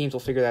I think teams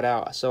will figure that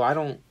out. So I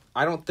don't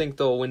think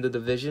they'll win the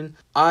division.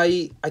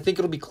 I think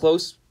it'll be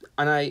close,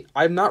 and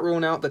I'm not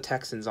ruling out the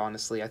Texans,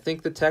 honestly. I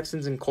think the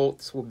Texans and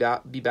Colts will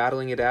be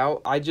battling it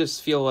out. I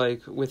just feel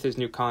like with his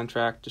new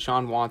contract,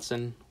 Deshaun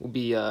Watson will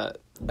be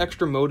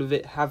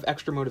have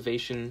extra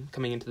motivation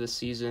coming into this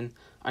season.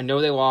 I know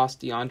they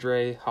lost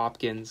DeAndre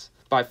Hopkins,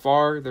 by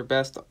far their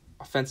best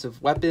offensive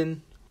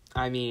weapon.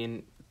 I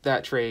mean,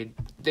 that trade,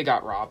 they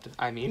got robbed.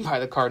 I mean, by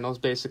the Cardinals,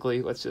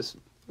 basically. Let's just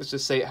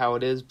say it how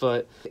it is.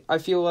 But I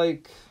feel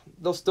like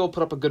they'll still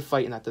put up a good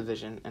fight in that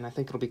division, and I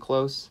think it'll be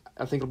close.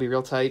 I think it'll be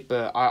real tight,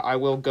 but I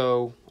will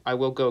go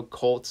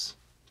Colts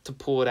to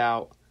pull it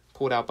out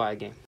by a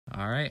game.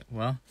 All right,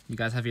 well, you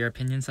guys have your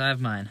opinions, I have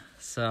mine.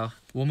 So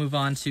we'll move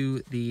on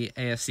to the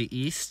AFC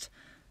East.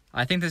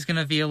 I think there's going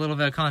to be a little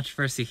bit of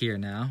controversy here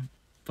now,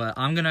 but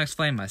I'm going to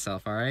explain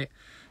myself, all right?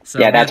 So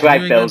yeah, that's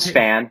right, Bills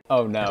fan.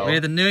 Oh, no. We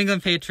have the New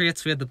England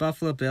Patriots, we have the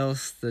Buffalo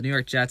Bills, the New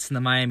York Jets, and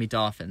the Miami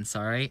Dolphins,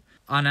 all right?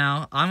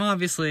 Now,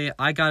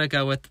 I got to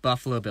go with the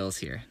Buffalo Bills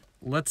here.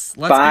 Let's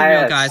be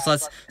real, guys.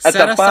 Let's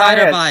set aside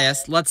our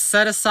bias. Let's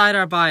set aside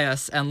our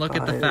bias and look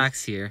at the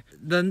facts here.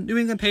 The New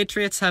England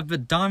Patriots have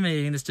been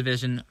dominating this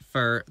division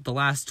for the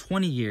last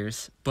 20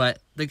 years, but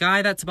the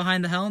guy that's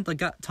behind the helm,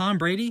 Tom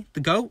Brady,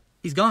 the GOAT,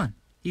 he's gone.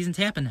 He's in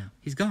Tampa now.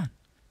 He's gone.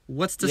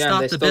 What's to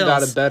stop the Bills? Yeah, they still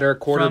got a better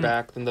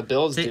quarterback than the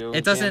Bills do.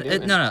 It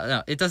doesn't.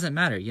 No. It doesn't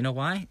matter. You know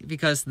why?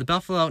 Because the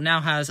Buffalo now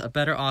has a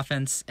better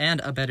offense and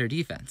a better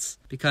defense.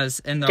 Because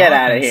in the get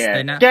out of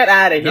here. Get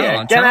out of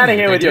here. Get out of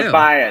here with your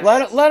bias.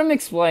 Let him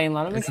explain.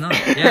 It's not.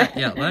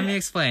 Yeah. Let me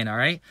explain. All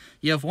right.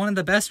 You have one of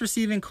the best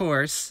receiving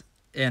cores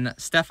in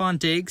Stephon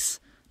Diggs,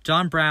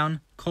 John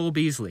Brown, Cole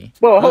Beasley.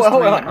 Whoa,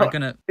 hold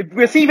on.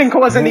 Receiving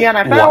cores in the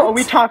NFL, or are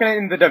we talking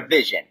in the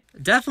division?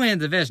 Definitely in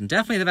the division.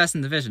 Definitely the best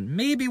in the division.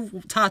 Maybe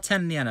top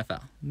 10 in the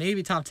NFL.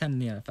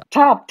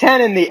 Top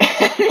 10 in the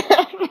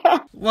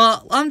NFL.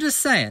 Well, I'm just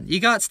saying. You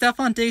got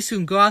Stephon Diggs who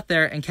can go out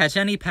there and catch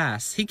any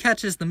pass. He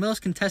catches the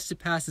most contested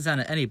passes out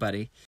of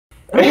anybody.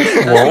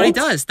 That's what he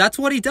does.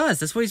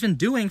 That's what he's been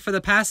doing for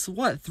the past,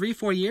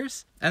 3-4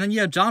 years? And then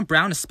you have John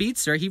Brown, a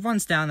speedster. He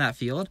runs down that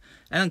field.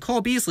 And then Cole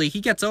Beasley, he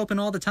gets open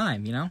all the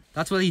time, you know?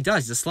 That's what he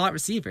does. He's a slot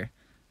receiver.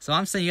 So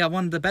I'm saying you got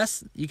one of the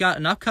best. You got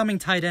an upcoming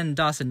tight end,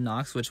 Dawson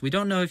Knox, which we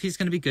don't know if he's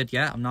going to be good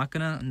yet. I'm not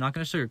gonna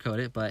sugarcoat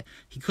it, but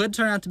he could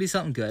turn out to be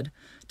something good.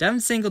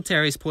 Devin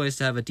Singletary's poised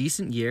to have a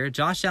decent year.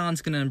 Josh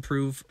Allen's going to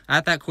improve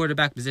at that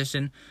quarterback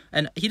position,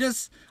 and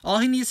all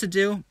he needs to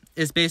do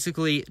is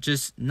basically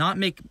just not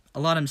make a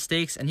lot of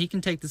mistakes, and he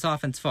can take this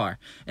offense far.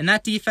 And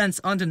that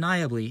defense,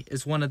 undeniably,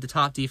 is one of the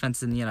top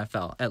defenses in the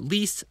NFL, at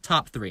least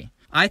top 3.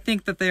 I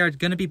think that they are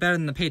going to be better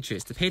than the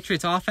Patriots. The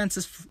Patriots'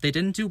 offenses, they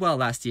didn't do well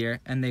last year,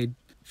 and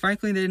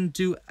frankly, they didn't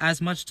do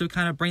as much to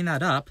kind of bring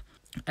that up.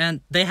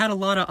 And they had a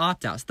lot of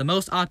opt-outs, the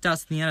most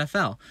opt-outs in the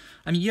NFL.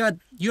 I mean,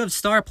 you have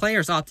star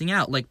players opting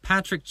out, like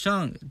Patrick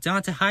Chung,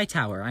 Dante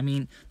Hightower. I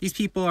mean, these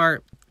people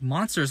are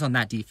monsters on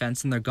that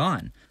defense, and they're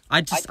gone.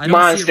 I don't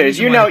monsters.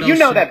 You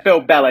know that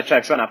Bill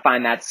Belichick's gonna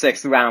find that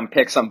 6th round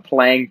pick some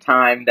playing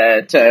time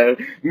to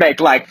make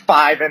like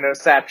 5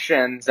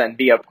 interceptions and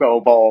be a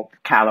Pro Bowl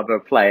caliber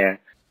player.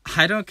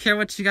 I don't care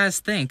what you guys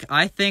think.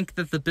 I think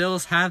that the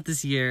Bills have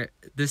this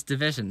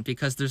division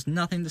because there's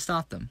nothing to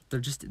stop them.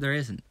 There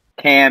isn't.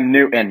 Cam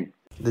Newton.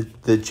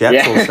 The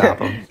Jets will stop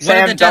him.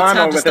 Sam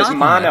Darnold with his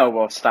mono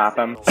will stop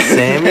him.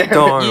 Sam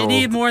Darnold. You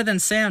need more than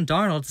Sam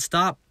Darnold to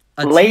stop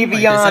a Le'Veon team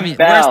like this. I mean,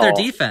 Bell. where's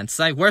their defense?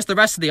 Like, where's the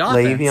rest of the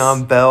offense?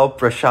 Le'Veon Bell,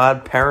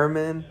 Rashad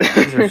Perriman.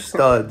 These are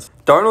studs.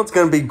 Darnold's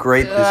going to be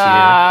great this year.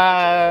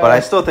 But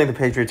I still think the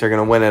Patriots are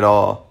going to win it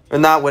all. Or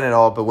not win it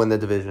all, but win the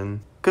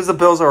division. Because the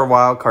Bills are a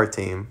wild card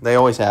team. They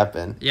always have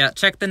been. Yeah,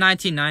 check the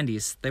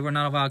 1990s. They were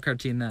not a wild card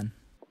team then.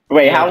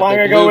 Wait, how long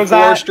ago was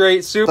that? 4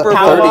 straight Super Bowls.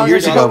 30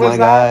 years ago, my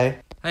guy.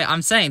 Hey,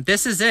 I'm saying,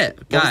 this is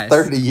it, guys. That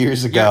was 30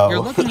 years ago. You're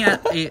looking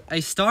at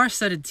a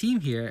star-studded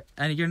team here,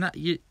 and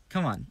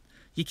come on.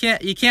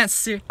 You can't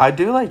see. I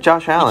do like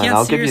Josh Allen. can't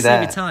I'll give you seriously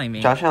that. be telling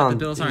me Josh that the Allen,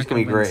 Bills he's aren't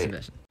going to be gonna win this great.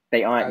 division.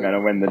 They aren't going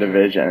to win the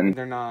division.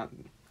 They're not.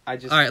 I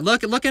just. All right,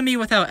 look at me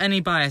without any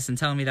bias and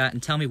tell me that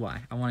and tell me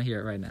why. I want to hear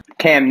it right now.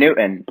 Cam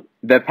Newton,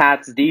 the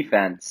Pats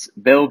defense,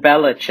 Bill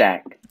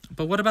Belichick,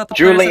 But what about the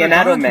players Julian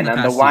that are gone from Edelman on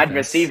the Pats wide defense?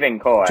 receiving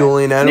core,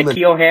 Julian Edelman.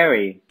 N'Keal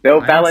Harry,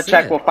 Bill I don't see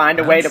Belichick it. will find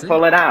a I way don't to see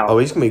pull it out. Oh,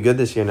 he's going to be good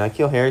this year.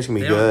 N'Keal Harry's going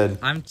to They be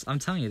don't- good. I'm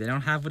telling you, they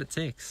don't have what it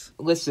takes.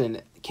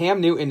 Listen, Cam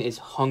Newton is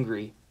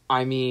hungry.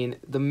 I mean,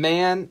 the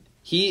man,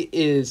 he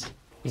is.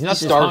 He's not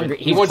just starving. hungry.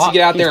 He wants to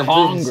get out there and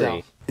prove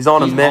himself. He's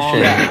on a He's mission.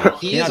 hungry. Yeah,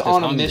 he He's is not just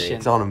on a hungry. mission.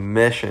 He's on a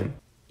mission.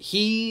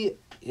 He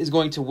is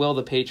going to will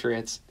the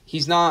Patriots.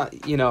 He's not,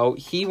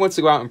 he wants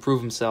to go out and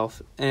prove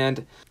himself.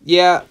 And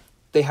yeah,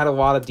 they had a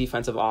lot of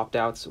defensive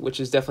opt-outs, which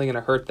is definitely going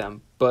to hurt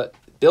them. But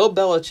Bill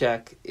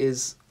Belichick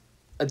is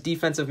a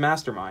defensive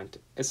mastermind,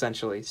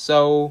 essentially.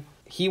 So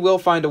he will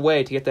find a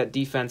way to get that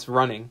defense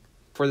running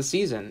for the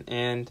season.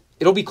 And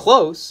it'll be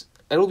close.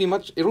 It'll be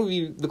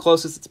the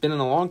closest it's been in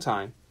a long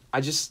time.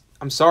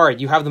 I'm sorry,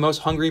 you have the most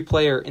hungry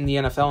player in the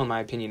NFL, in my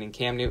opinion, in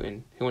Cam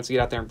Newton, who wants to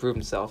get out there and prove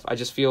himself. I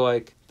just feel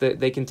like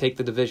they can take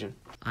the division.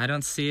 I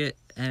don't see it.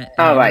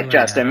 All right, anyway.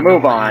 Justin, I don't know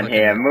move what you're on looking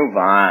here.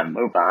 at.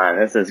 Move on.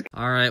 This is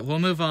All right, we'll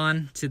move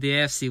on to the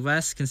AFC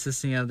West,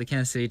 consisting of the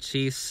Kansas City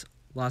Chiefs,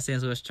 Los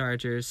Angeles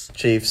Chargers,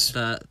 Chiefs.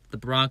 the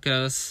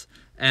Broncos,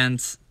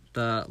 and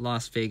the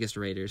Las Vegas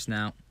Raiders.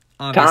 Now,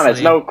 obviously,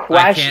 Thomas, no I can't-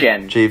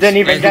 question. Chiefs. Didn't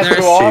even And get there's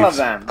through all of Chiefs.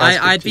 them.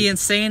 I'd be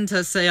insane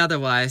to say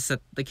otherwise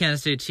that the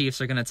Kansas City Chiefs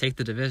are going to take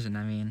the division.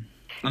 I mean,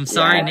 I'm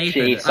sorry, Yeah, Nate.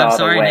 Chiefs I'm all the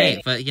sorry, way.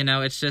 Nate, but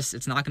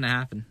it's not going to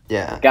happen.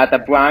 Yeah. Got the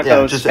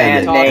Broncos just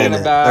fan end it. name. End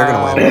it. They're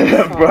going to win. The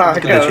Look at the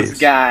Broncos Chiefs.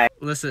 guy.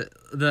 Listen,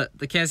 the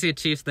Kansas City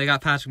Chiefs, they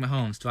got Patrick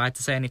Mahomes. Do I have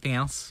to say anything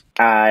else?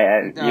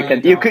 You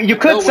could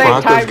They'll say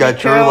win. Broncos got Tyreek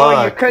Drew Hill. You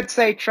Lock. could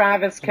say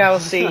Travis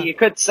Kelsey. You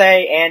could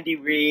say Andy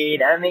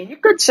Reid. I mean, you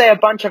could say a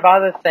bunch of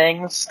other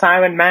things.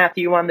 Tyrann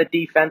Mathieu on the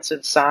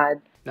defensive side.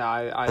 No,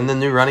 And the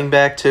new running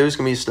back, too, is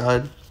going to be a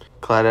stud.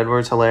 Clyde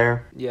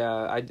Edwards-Helaire.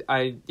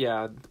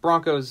 the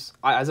Broncos,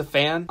 as a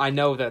fan, I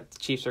know that the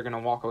Chiefs are going to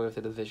walk away with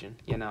the division,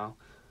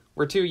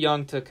 We're too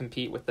young to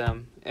compete with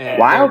them. And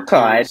Wild they're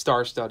card. too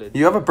star-studded.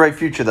 You have a bright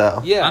future,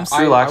 though. Yeah, I'm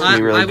Drew Lock's gonna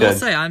be really I will good.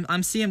 say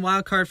I'm seeing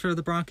wild card for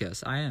the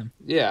Broncos. I am.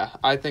 Yeah,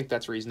 I think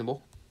that's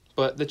reasonable.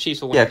 But the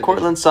Chiefs will win Yeah, the division.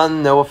 Cortland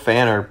Sutton, Noah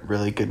Fant are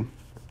really good.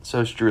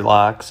 So is Drew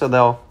Lock. So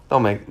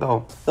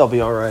they'll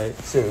be all right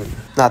soon.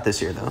 Not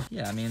this year, though.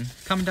 Yeah, I mean,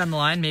 coming down the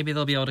line, maybe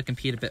they'll be able to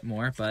compete a bit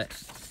more, but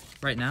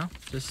right now,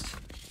 just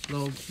a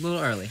little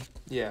early.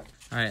 Yeah.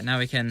 All right, now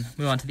we can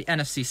move on to the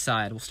NFC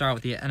side. We'll start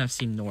with the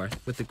NFC North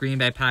with the Green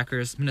Bay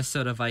Packers,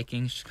 Minnesota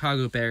Vikings,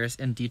 Chicago Bears,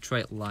 and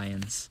Detroit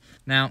Lions.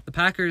 Now, the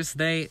Packers,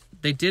 they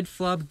did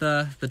flub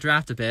the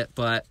draft a bit,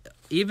 but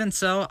even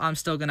so, I'm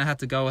still going to have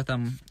to go with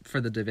them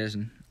for the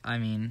division. I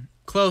mean,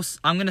 close.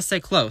 I'm going to say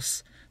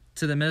close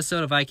to the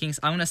Minnesota Vikings.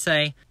 I'm going to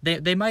say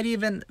they might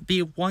even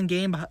be one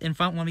game in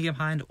front, one game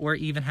behind, or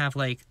even have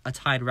like a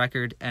tied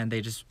record and they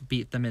just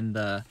beat them in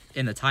the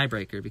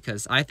tiebreaker,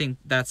 because I think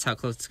that's how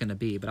close it's going to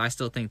be. But I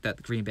still think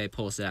that Green Bay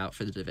pulls it out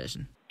for the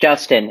division.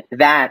 Justin,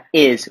 that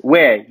is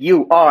where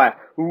you are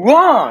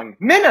wrong.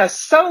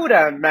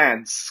 Minnesota,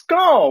 man.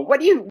 Skull. What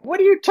are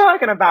you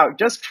talking about?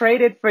 Just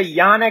traded for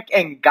Yannick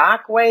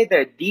Ngakoue.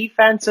 Their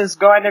defense is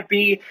going to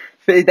be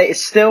they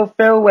still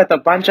filled with a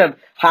bunch of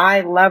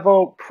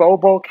high-level Pro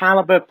Bowl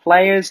caliber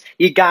players.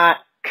 You got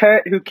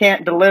Kurt, who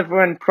can't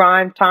deliver in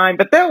prime time,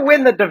 but they'll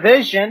win the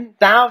division.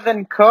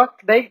 Dalvin Cook,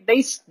 they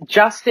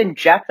Justin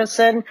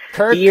Jefferson,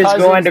 Kirk he is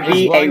Cousins going to is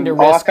be going to a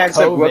risk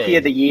offensive COVID rookie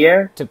of the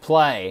year. to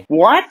play.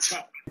 What?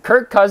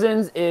 Kirk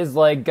Cousins is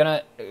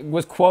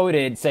was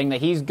quoted saying that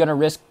he's gonna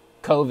risk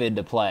COVID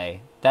to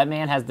play. That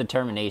man has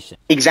determination.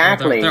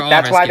 Exactly. They're all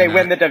That's why they risking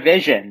win the that.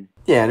 division.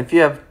 Yeah, and if you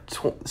have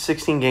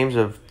 16 games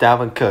of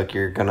Dalvin Cook,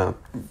 you're gonna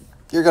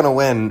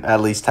win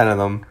at least 10 of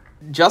them.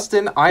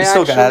 Justin, You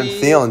still got Adam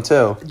Thielen,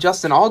 too.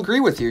 Justin, I'll agree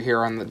with you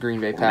here on the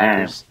Green Bay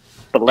Packers.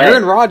 But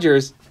Aaron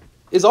Rodgers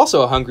is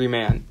also a hungry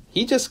man.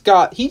 They just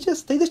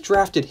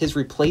drafted his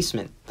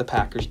replacement, the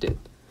Packers did.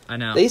 I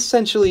know. They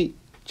essentially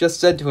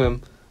just said to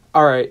him,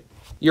 all right,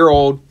 you're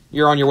old,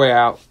 you're on your way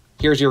out,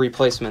 here's your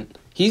replacement.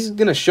 He's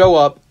going to show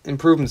up and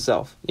prove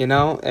himself,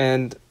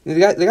 and they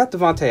got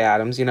Devontae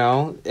Adams,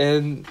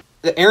 and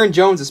Aaron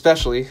Jones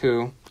especially,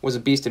 who was a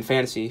beast in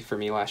fantasy for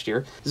me last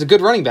year, is a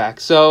good running back.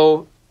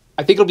 So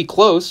I think it'll be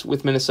close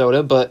with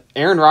Minnesota, but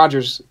Aaron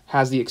Rodgers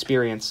has the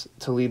experience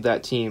to lead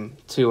that team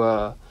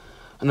to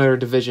another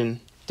division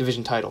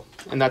title,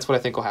 and that's what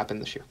I think will happen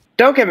this year.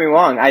 don't get me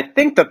wrong, I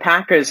think the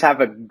Packers have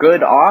a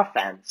good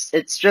offense.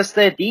 It's just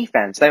their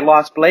defense. They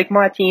lost Blake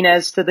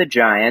Martinez to the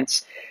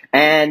Giants,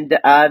 and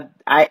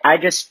I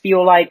just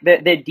feel like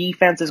their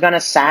defense is going to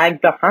sag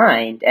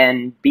behind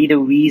and be the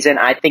reason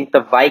I think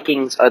the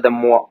Vikings are the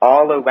more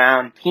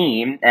all-around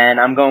team, and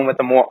I'm going with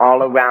a more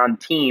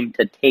all-around team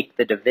to take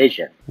the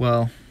division.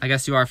 Well, I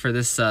guess you are for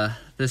this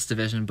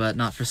division, but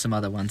not for some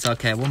other ones.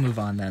 Okay, we'll move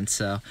on then.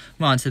 So,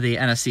 move on to the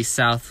NFC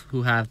South,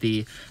 who have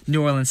the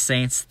New Orleans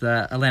Saints,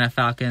 the Atlanta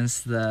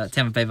Falcons, the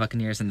Tampa Bay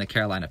Buccaneers, and the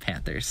Carolina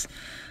Panthers.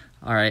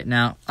 All right,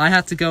 now I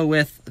have to go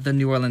with the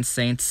New Orleans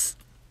Saints.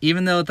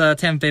 Even though the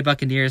Tampa Bay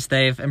Buccaneers,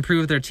 they've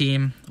improved their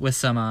team with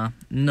some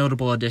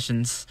notable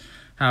additions.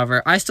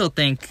 However, I still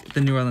think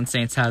the New Orleans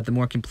Saints had the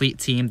more complete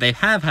team. They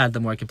have had the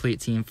more complete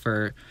team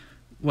for,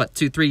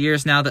 2-3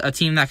 years now. A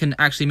team that can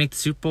actually make the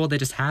Super Bowl, they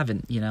just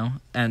haven't,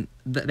 And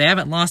they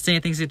haven't lost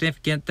anything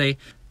significant. They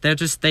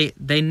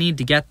need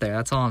to get there.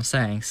 That's all I'm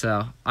saying.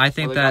 So I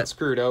think they that got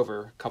screwed over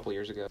a couple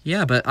years ago.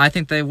 Yeah, but I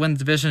think they win the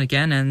division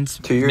again, and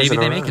 2 years maybe in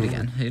a they row, make it yeah.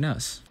 again. Who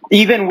knows?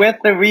 Even with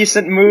the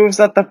recent moves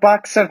that the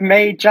Bucs have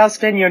made,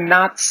 Justin, you're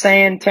not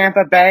saying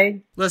Tampa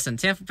Bay? Listen,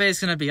 Tampa Bay is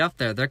going to be up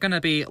there. They're going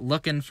to be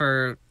looking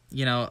for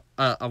a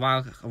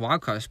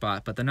wild card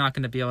spot, but they're not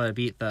going to be able to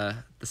beat the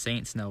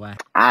Saints. No way.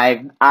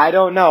 I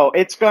don't know.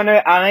 It's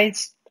gonna. I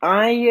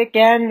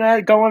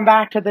again going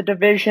back to the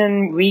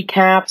division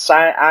recaps.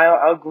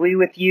 I agree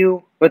with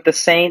you with the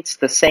Saints.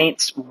 The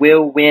Saints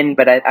will win,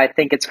 but I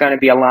think it's going to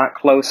be a lot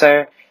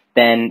closer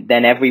than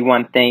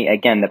everyone think.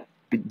 Again,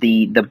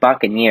 the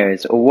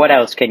Buccaneers. What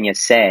else can you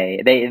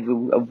say?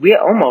 We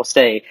almost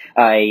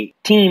a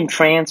team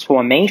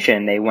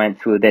transformation they went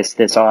through this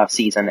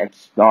offseason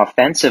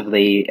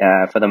offensively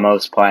for the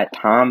most part.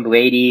 Tom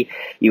Brady,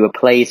 you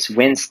replace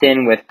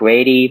Winston with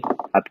Brady,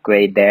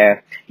 upgrade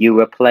there. You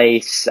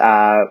replace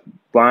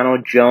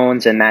Ronald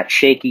Jones and that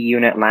shaky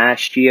unit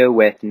last year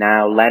with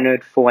now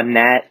Leonard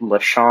Fournette,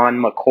 LaShawn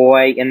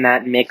McCoy in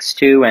that mix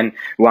too, and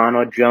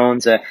Ronald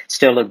Jones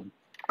still a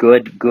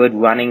good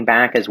running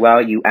back as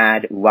well. You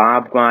add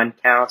Rob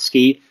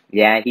Gronkowski.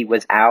 Yeah, he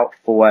was out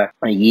for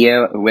a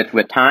year with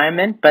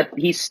retirement, but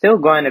he's still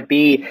going to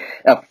be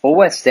a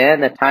force there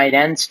in the tight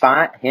end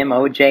spot. Him,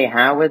 O.J.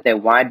 Howard, their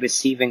wide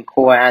receiving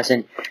core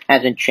hasn't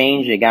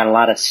changed. They got a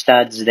lot of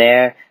studs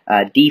there.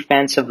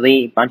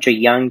 Defensively, a bunch of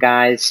young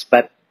guys,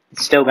 but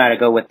still got to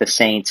go with the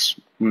Saints.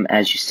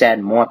 As you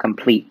said, more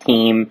complete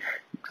team.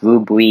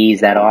 Drew Brees,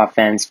 that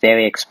offense,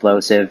 very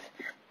explosive.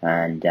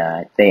 And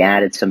they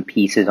added some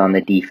pieces on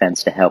the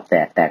defense to help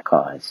that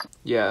cause.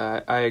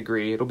 Yeah, I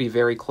agree. It'll be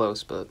very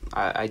close, but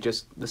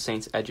the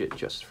Saints edge it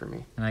just for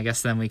me. And I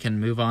guess then we can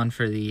move on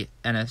for the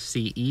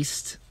NFC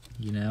East.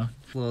 A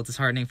little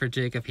disheartening for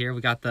Jacob here.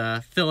 We got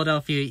the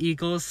Philadelphia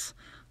Eagles,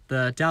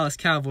 the Dallas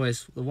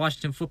Cowboys, the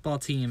Washington Football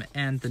Team,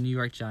 and the New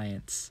York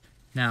Giants.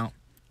 Now,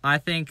 I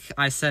think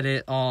I said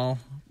it all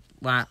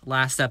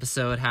last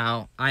episode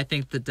how I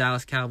think the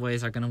Dallas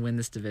Cowboys are going to win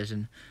this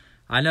division.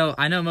 I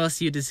know most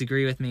of you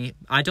disagree with me.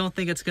 I don't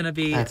think it's going to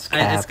be That's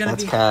cap. It's going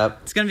to be Cap.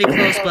 It's going to be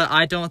close, but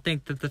I don't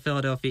think that the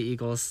Philadelphia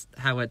Eagles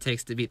have what it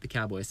takes to beat the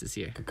Cowboys this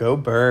year. Go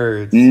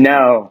Birds.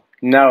 No,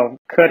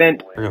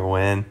 couldn't We're gonna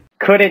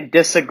win.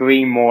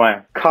 disagree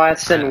more.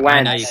 Carson Wentz.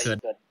 I know you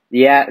could.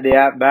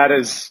 Yeah,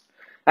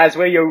 that's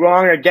where you're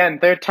wrong again.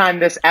 Third time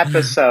this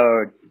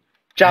episode.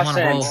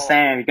 Justin and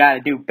Sam, you gotta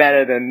do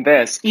better than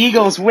this.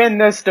 Eagles win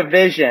this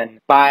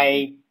division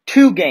by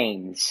 2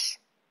 games.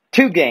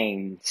 2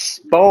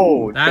 games.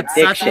 Bold. That's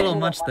prediction. a little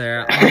much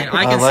there. I mean,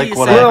 I can like see you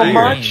what saying I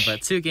that hear. game,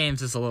 but 2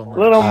 games is a little much.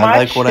 Little I much.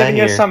 like what I Giving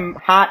you hear. some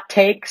hot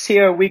takes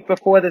here a week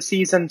before the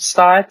season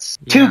starts.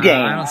 2 Yeah,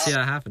 games. I don't see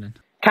that happening.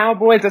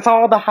 Cowboys, it's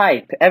all the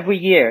hype. Every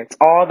year, it's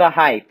all the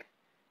hype.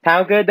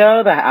 How good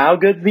though? How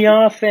good's the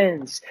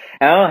offense?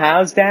 Oh,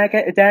 how's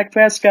Dak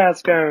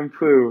Prescott's gonna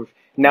improve?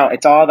 No,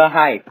 it's all the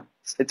hype.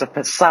 It's a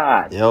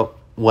facade. Yep.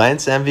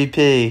 Wentz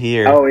MVP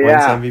here. Oh,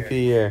 yeah. Wentz MVP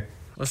here.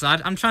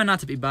 Listen, I'm trying not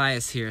to be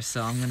biased here,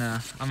 so I'm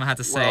gonna have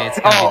to say it's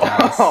gonna be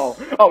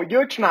Dallas. Oh,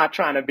 you're not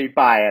trying to be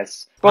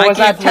biased. What I was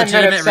that gave 10-minute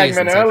legitimate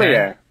segment reasons, okay?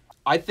 earlier?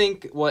 I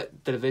think what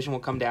the division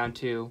will come down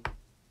to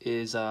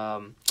is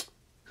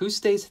who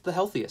stays the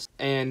healthiest.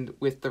 And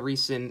with the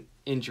recent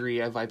injury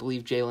of, I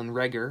believe, Jalen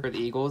Reagor for the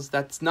Eagles,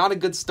 that's not a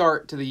good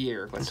start to the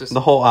year. Let's just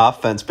The whole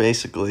offense,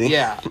 basically.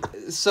 yeah.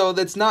 So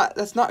that's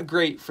not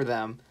great for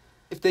them.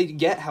 If they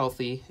get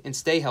healthy and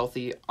stay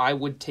healthy, I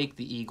would take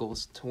the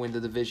Eagles to win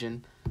the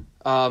division.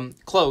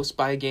 Close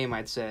by a game,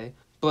 I'd say.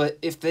 But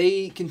if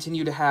they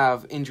continue to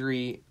have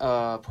injury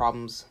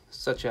problems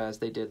such as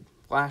they did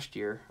last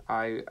year,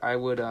 I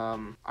would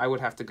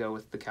have to go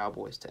with the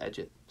Cowboys to edge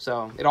it.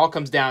 So it all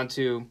comes down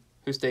to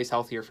who stays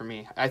healthier for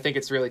me. I think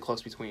it's really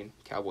close between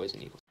Cowboys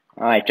and Eagles.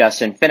 All right,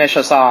 Justin, finish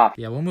us off.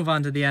 Yeah, we'll move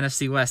on to the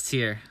NFC West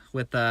here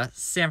with the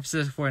San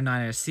Francisco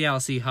 49ers, Seattle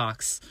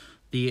Seahawks,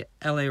 the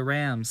LA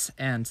Rams,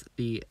 and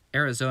the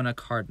Arizona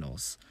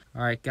Cardinals.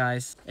 All right,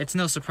 guys, it's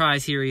no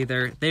surprise here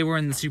either. They were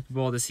in the Super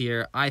Bowl this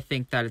year. I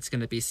think that it's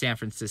going to be San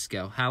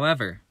Francisco.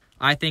 However,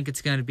 I think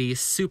it's going to be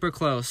super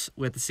close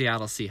with the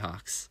Seattle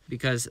Seahawks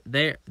because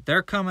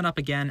they're coming up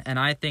again, and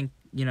I think,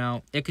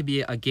 it could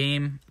be a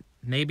game,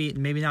 maybe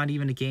not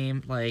even a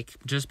game, like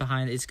just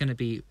behind. It's going to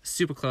be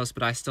super close,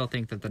 but I still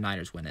think that the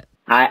Niners win it.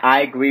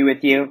 I agree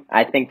with you.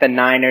 I think the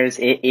Niners,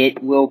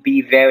 it will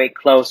be very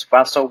close.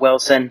 Russell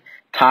Wilson,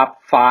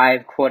 top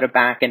 5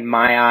 quarterback in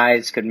my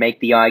eyes, could make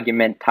the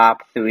argument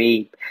top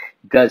 3.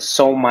 Does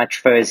so much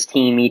for his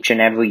team each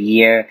and every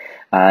year.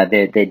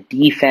 The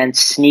defense,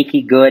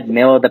 sneaky good,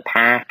 middle of the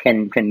pack,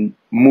 and can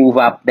move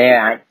up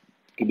there. I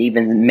could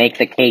even make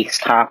the case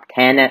top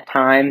 10 at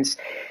times.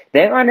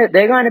 They're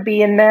gonna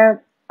be in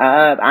there.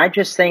 I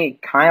just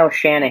think Kyle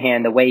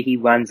Shanahan, the way he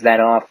runs that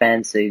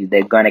offense,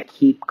 they're going to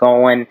keep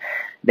going.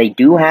 They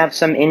do have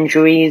some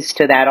injuries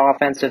to that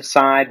offensive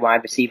side.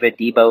 Wide receiver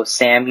Deebo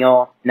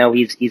Samuel, no,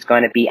 he's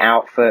going to be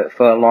out for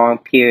a long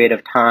period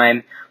of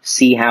time.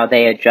 See how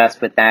they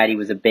adjust with that. He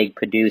was a big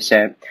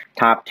producer.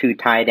 Top 2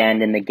 tight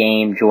end in the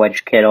game,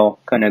 George Kittle.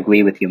 Couldn't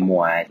agree with you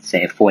more. I'd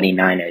say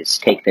 49ers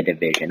take the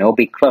division. It'll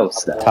be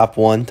close, though. Top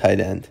 1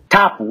 tight end.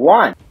 Top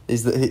 1.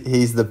 He's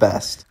the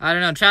best. I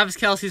don't know. Travis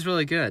Kelce's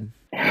really good.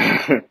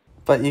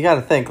 But you got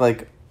to think,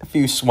 like, if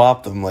you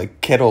swap them,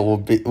 like, Kittle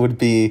would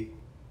be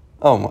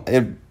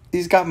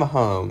he's got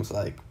Mahomes.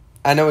 Like,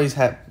 I know he's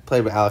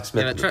played with Alex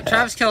Smith. Yeah,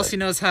 Travis Kelce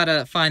knows how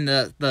to find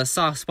the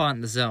soft spot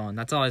in the zone.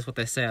 That's always what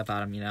they say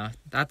about him.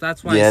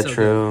 That's why. Yeah, he's so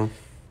true. Good.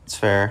 It's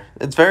fair.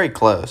 It's very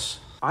close.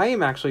 I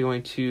am actually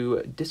going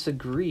to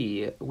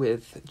disagree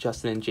with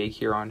Justin and Jake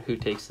here on who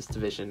takes this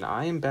division.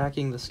 I am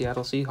backing the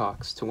Seattle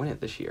Seahawks to win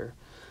it this year.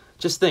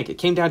 Just think, it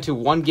came down to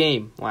one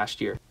game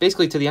last year,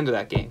 basically to the end of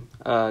that game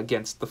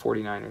against the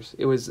 49ers.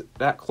 It was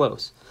that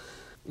close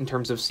in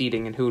terms of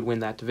seeding and who would win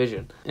that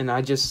division. And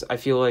I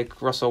feel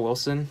like Russell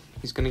Wilson,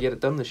 he's going to get it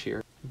done this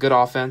year. Good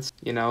offense,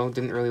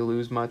 didn't really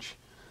lose much.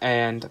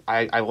 And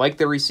I like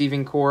their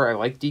receiving core. I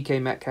like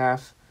DK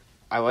Metcalf.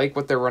 I like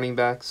what their running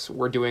backs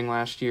were doing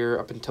last year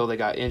up until they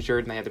got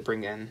injured and they had to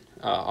bring in,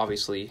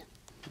 obviously,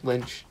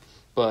 Lynch.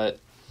 But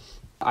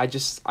I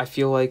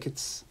feel like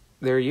it's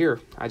their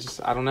year. I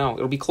don't know.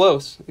 It'll be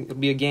close. It'll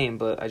be a game,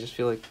 but I just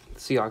feel like the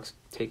Seahawks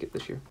take it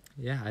this year.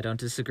 Yeah, I don't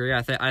disagree.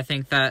 I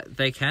think that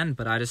they can,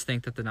 but I just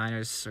think that the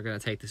Niners are going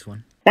to take this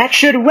one. That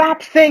should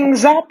wrap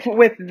things up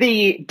with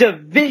the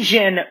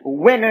division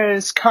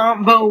winners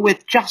combo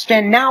with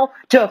Justin. Now,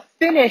 to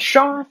finish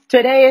off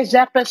today's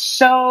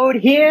episode,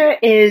 here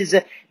is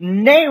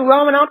Nate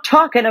Romanow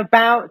talking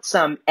about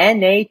some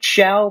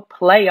NHL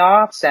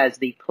playoffs as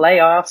the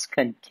playoffs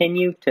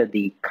continue to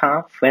the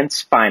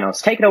conference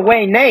finals. Take it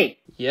away, Nate.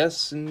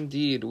 Yes,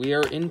 indeed. We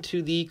are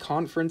into the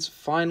conference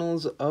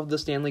finals of the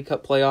Stanley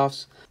Cup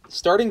playoffs.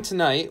 Starting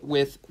tonight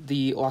with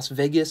the Las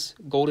Vegas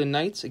Golden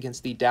Knights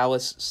against the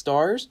Dallas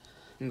Stars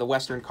in the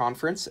Western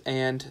Conference,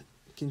 and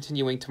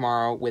continuing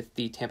tomorrow with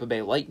the Tampa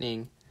Bay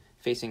Lightning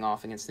facing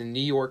off against the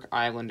New York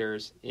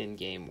Islanders in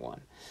Game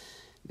 1.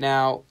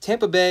 Now,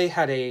 Tampa Bay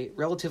had a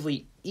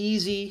relatively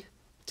easy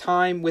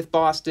time with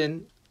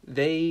Boston.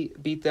 They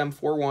beat them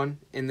 4-1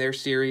 in their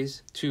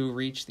series to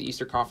reach the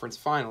Eastern Conference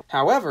Final.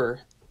 However,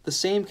 the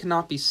same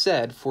cannot be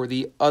said for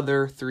the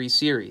other 3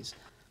 series.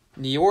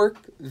 New York,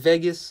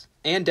 Vegas,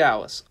 and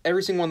Dallas,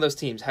 every single one of those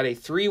teams had a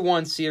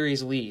 3-1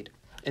 series lead,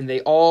 and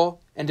they all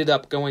ended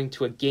up going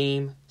to a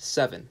Game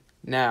 7.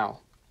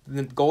 Now,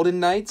 the Golden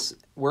Knights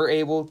were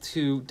able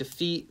to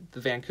defeat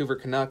the Vancouver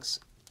Canucks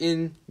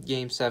in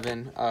Game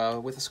 7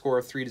 with a score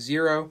of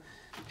 3-0,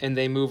 and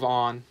they move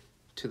on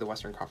to the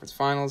Western Conference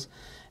Finals,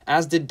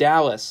 as did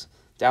Dallas.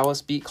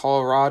 Dallas beat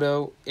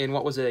Colorado in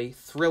what was a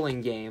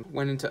thrilling game,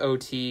 went into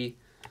OT.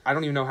 I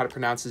don't even know how to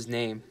pronounce his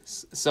name.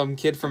 Some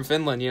kid from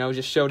Finland,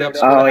 just showed up.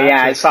 Oh,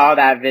 yeah, I saw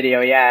that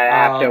video,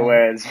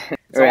 afterwards.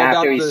 Or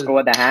after he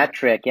scored the hat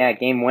trick,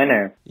 game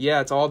winner. Yeah,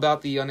 it's all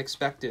about the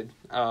unexpected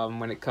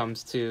when it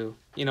comes to,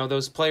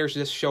 those players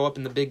just show up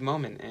in the big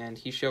moment. And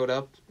he showed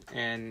up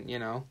and,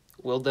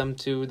 willed them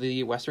to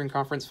the Western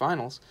Conference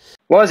Finals.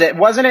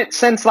 Wasn't it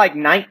since like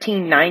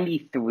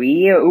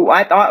 1993?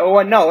 I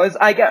thought, no,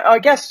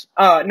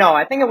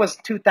 I think it was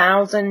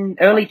 2000,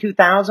 early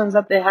 2000s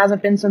that it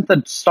hasn't been since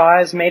the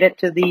Stars made it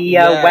to the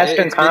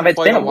Western Conference.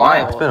 It's been a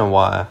while. It's been a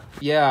while.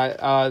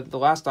 Yeah, the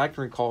last I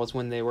can recall is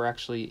when they were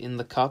actually in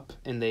the Cup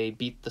and they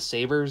beat the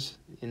Sabres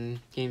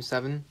in Game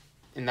 7.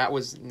 And that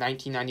was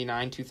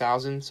 1999,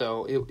 2000,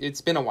 so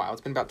it's been a while.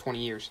 It's been about 20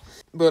 years.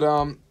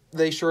 But,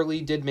 they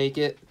surely did make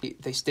it.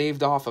 They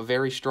staved off a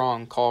very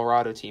strong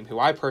Colorado team, who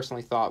I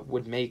personally thought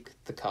would make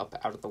the Cup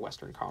out of the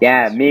Western Conference.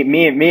 Yeah,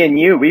 me and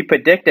you, we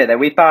predicted that.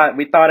 We thought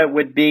it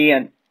would be,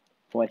 and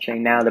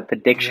unfortunately now the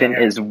prediction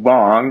is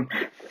wrong.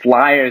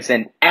 Flyers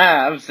and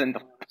Avs in the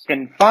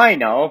fucking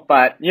final,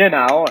 but but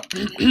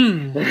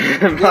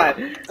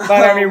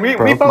I mean we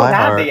both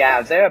have the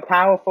Avs. They're a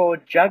powerful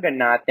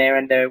juggernaut there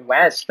in the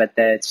West, but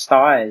the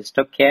Stars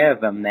took care of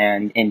them there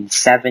in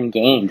 7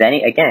 games.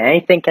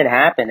 Anything can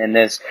happen in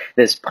this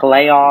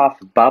playoff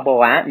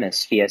bubble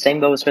atmosphere.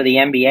 Same goes for the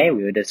NBA.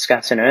 We were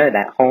discussing earlier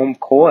that home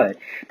court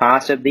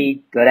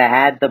possibly could have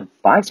had the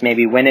Bucks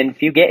maybe winning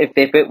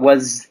if it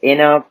was in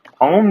a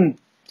home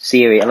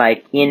series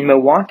like in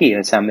Milwaukee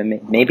or something.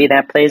 Maybe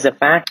that plays a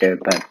factor,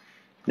 but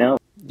no.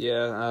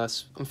 Yeah,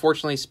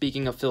 unfortunately,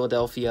 speaking of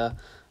Philadelphia,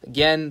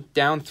 again,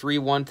 down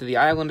 3-1 to the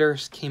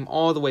Islanders, came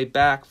all the way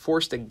back,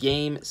 forced a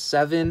Game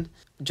 7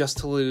 just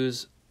to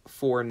lose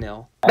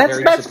 4-0.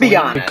 Let's be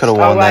honest. We could have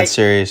won that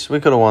series. We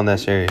could have won that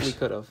series.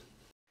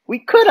 We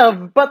could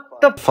have,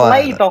 but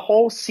played the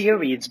whole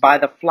series by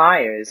the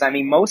Flyers. I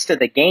mean, most of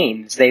the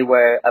games, they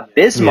were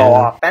abysmal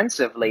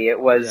offensively. It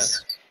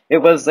was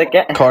like...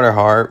 Carter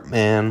Hart,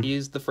 man.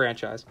 He's the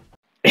franchise.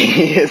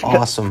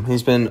 Awesome.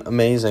 He's been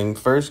amazing.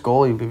 First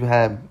goalie we've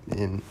had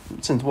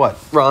since what?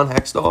 Ron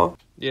Hextall?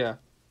 Yeah.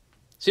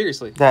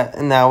 Seriously.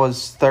 That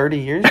was 30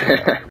 years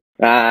ago.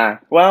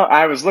 Well,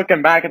 I was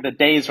looking back at the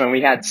days when we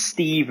had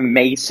Steve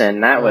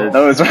Mason.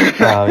 Those were.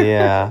 Oh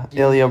yeah,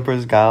 Ilya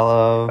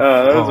Brizgalov.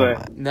 Those were.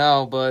 My.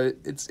 No, but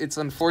it's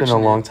unfortunate. It's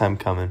been a long time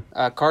coming.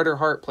 Carter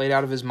Hart played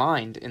out of his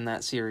mind in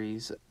that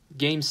series.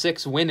 Game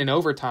 6 win in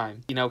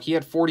overtime. You know, he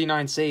had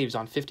 49 saves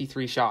on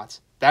 53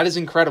 shots. That is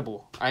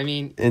incredible. I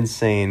mean,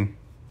 insane.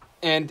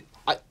 And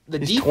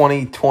he's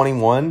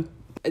 21.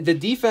 The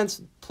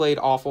defense played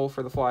awful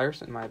for the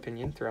Flyers, in my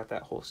opinion, throughout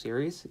that whole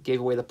series. Gave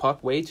away the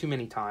puck way too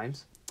many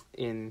times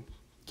in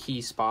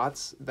key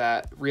spots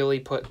that really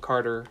put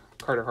Carter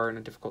Hart in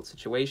a difficult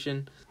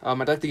situation.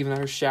 I'd like to give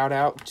another shout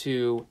out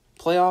to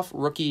playoff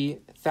rookie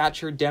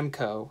Thatcher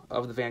Demko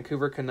of the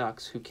Vancouver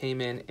Canucks, who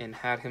came in and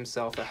had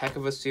himself a heck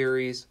of a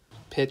series.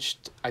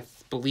 Pitched, I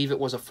believe it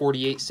was a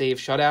 48-save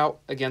shutout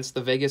against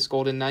the Vegas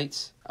Golden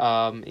Knights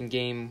in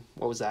game,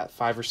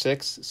 5 or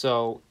 6?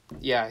 So,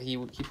 yeah, he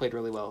played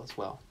really well as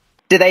well.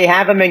 Did they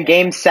have him in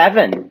Game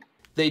 7?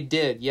 They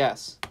did,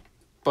 yes.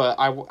 But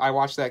I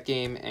watched that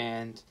game,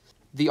 and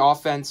the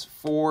offense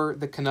for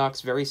the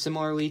Canucks, very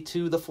similarly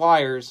to the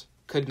Flyers,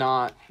 could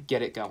not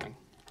get it going.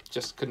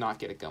 Just could not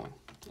get it going.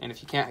 And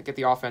if you can't get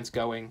the offense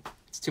going,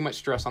 it's too much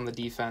stress on the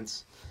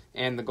defense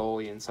and the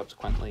goalie, and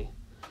subsequently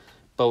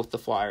both the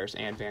Flyers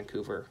and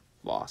Vancouver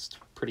lost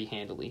pretty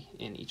handily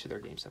in each of their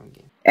Game 7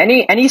 games.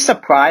 Any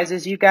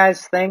surprises you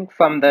guys think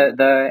from the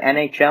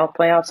NHL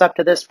playoffs up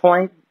to this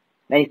point?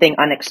 Anything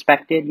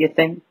unexpected, you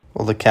think?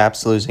 Well, the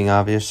Caps losing,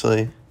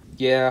 obviously.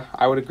 Yeah,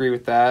 I would agree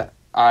with that.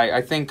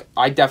 I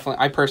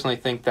personally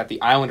think that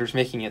the Islanders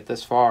making it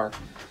this far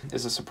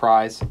is a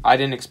surprise. I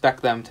didn't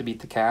expect them to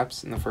beat the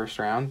Caps in the first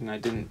round, and I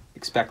didn't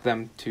expect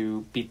them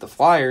to beat the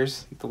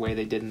Flyers the way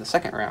they did in the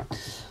second round.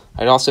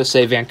 I'd also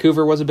say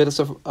Vancouver was a bit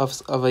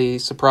of a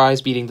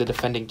surprise, beating the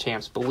defending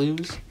champs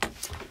Blues.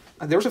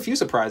 There was a few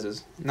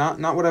surprises, not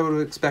what I would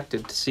have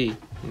expected to see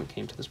when it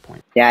came to this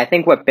point. Yeah, I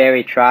think what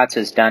Barry Trotz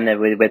has done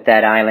with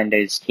that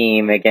Islanders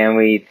team, again,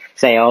 we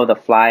say, the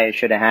Flyers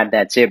should have had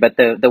that series, but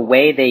the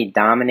way they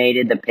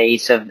dominated the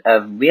pace of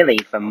really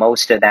for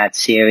most of that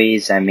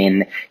series, I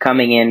mean,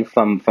 coming in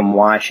from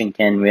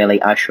Washington,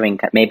 really ushering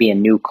maybe a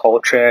new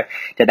culture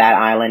to that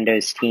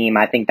Islanders team,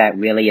 I think that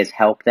really has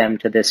helped them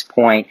to this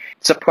point.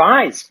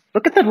 Surprise!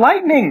 Look at the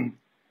Lightning!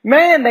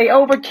 Man, they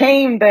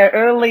overcame their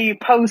early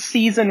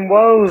postseason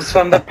woes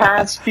from the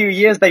past few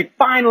years. They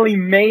finally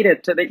made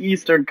it to the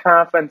Eastern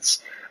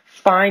Conference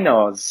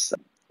Finals.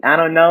 I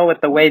don't know,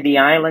 with the way the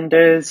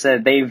Islanders,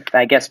 they've,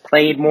 I guess,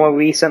 played more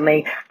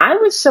recently. I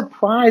was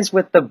surprised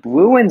with the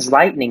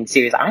Bruins-Lightning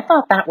series. I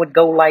thought that would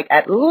go like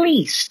at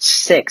least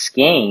 6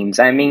 games.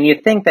 I mean,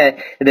 you think that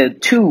the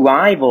two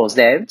rivals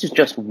there, it's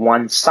just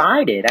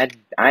one-sided.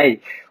 I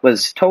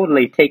was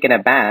totally taken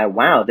aback.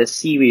 Wow, this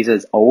series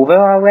is over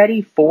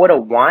already?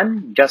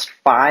 4-1? Just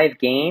 5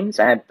 games?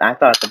 I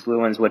thought the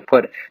Bruins would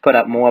put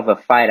up more of a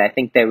fight. I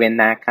think they're in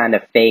that kind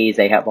of phase.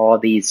 They have all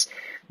these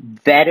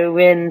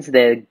veterans.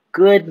 They're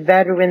good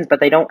veterans,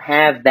 but they don't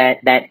have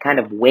that kind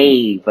of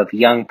wave of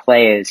young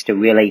players to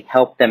really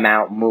help them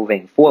out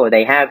moving forward.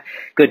 They have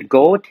good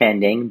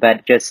goaltending,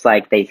 but just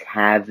like they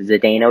have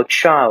Zdeno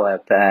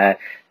Chara,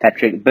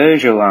 Patrice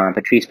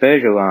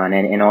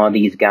Bergeron, and all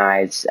these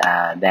guys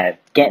that are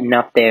getting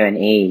up there in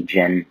age,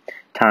 and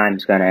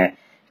time's going to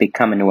be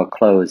coming to a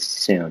close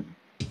soon.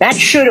 That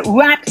should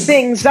wrap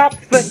things up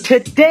for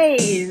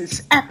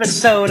today's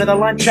episode of the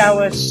Lunch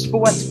Hour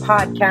Sports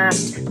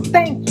Podcast.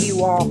 Thank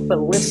you all for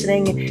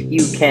listening.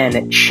 You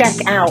can check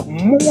out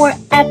more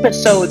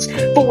episodes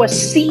for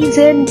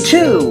Season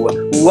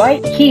 2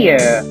 right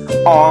here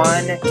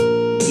on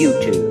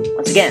YouTube.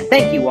 Once again,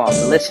 thank you all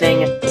for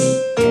listening,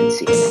 and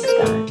see you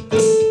next time.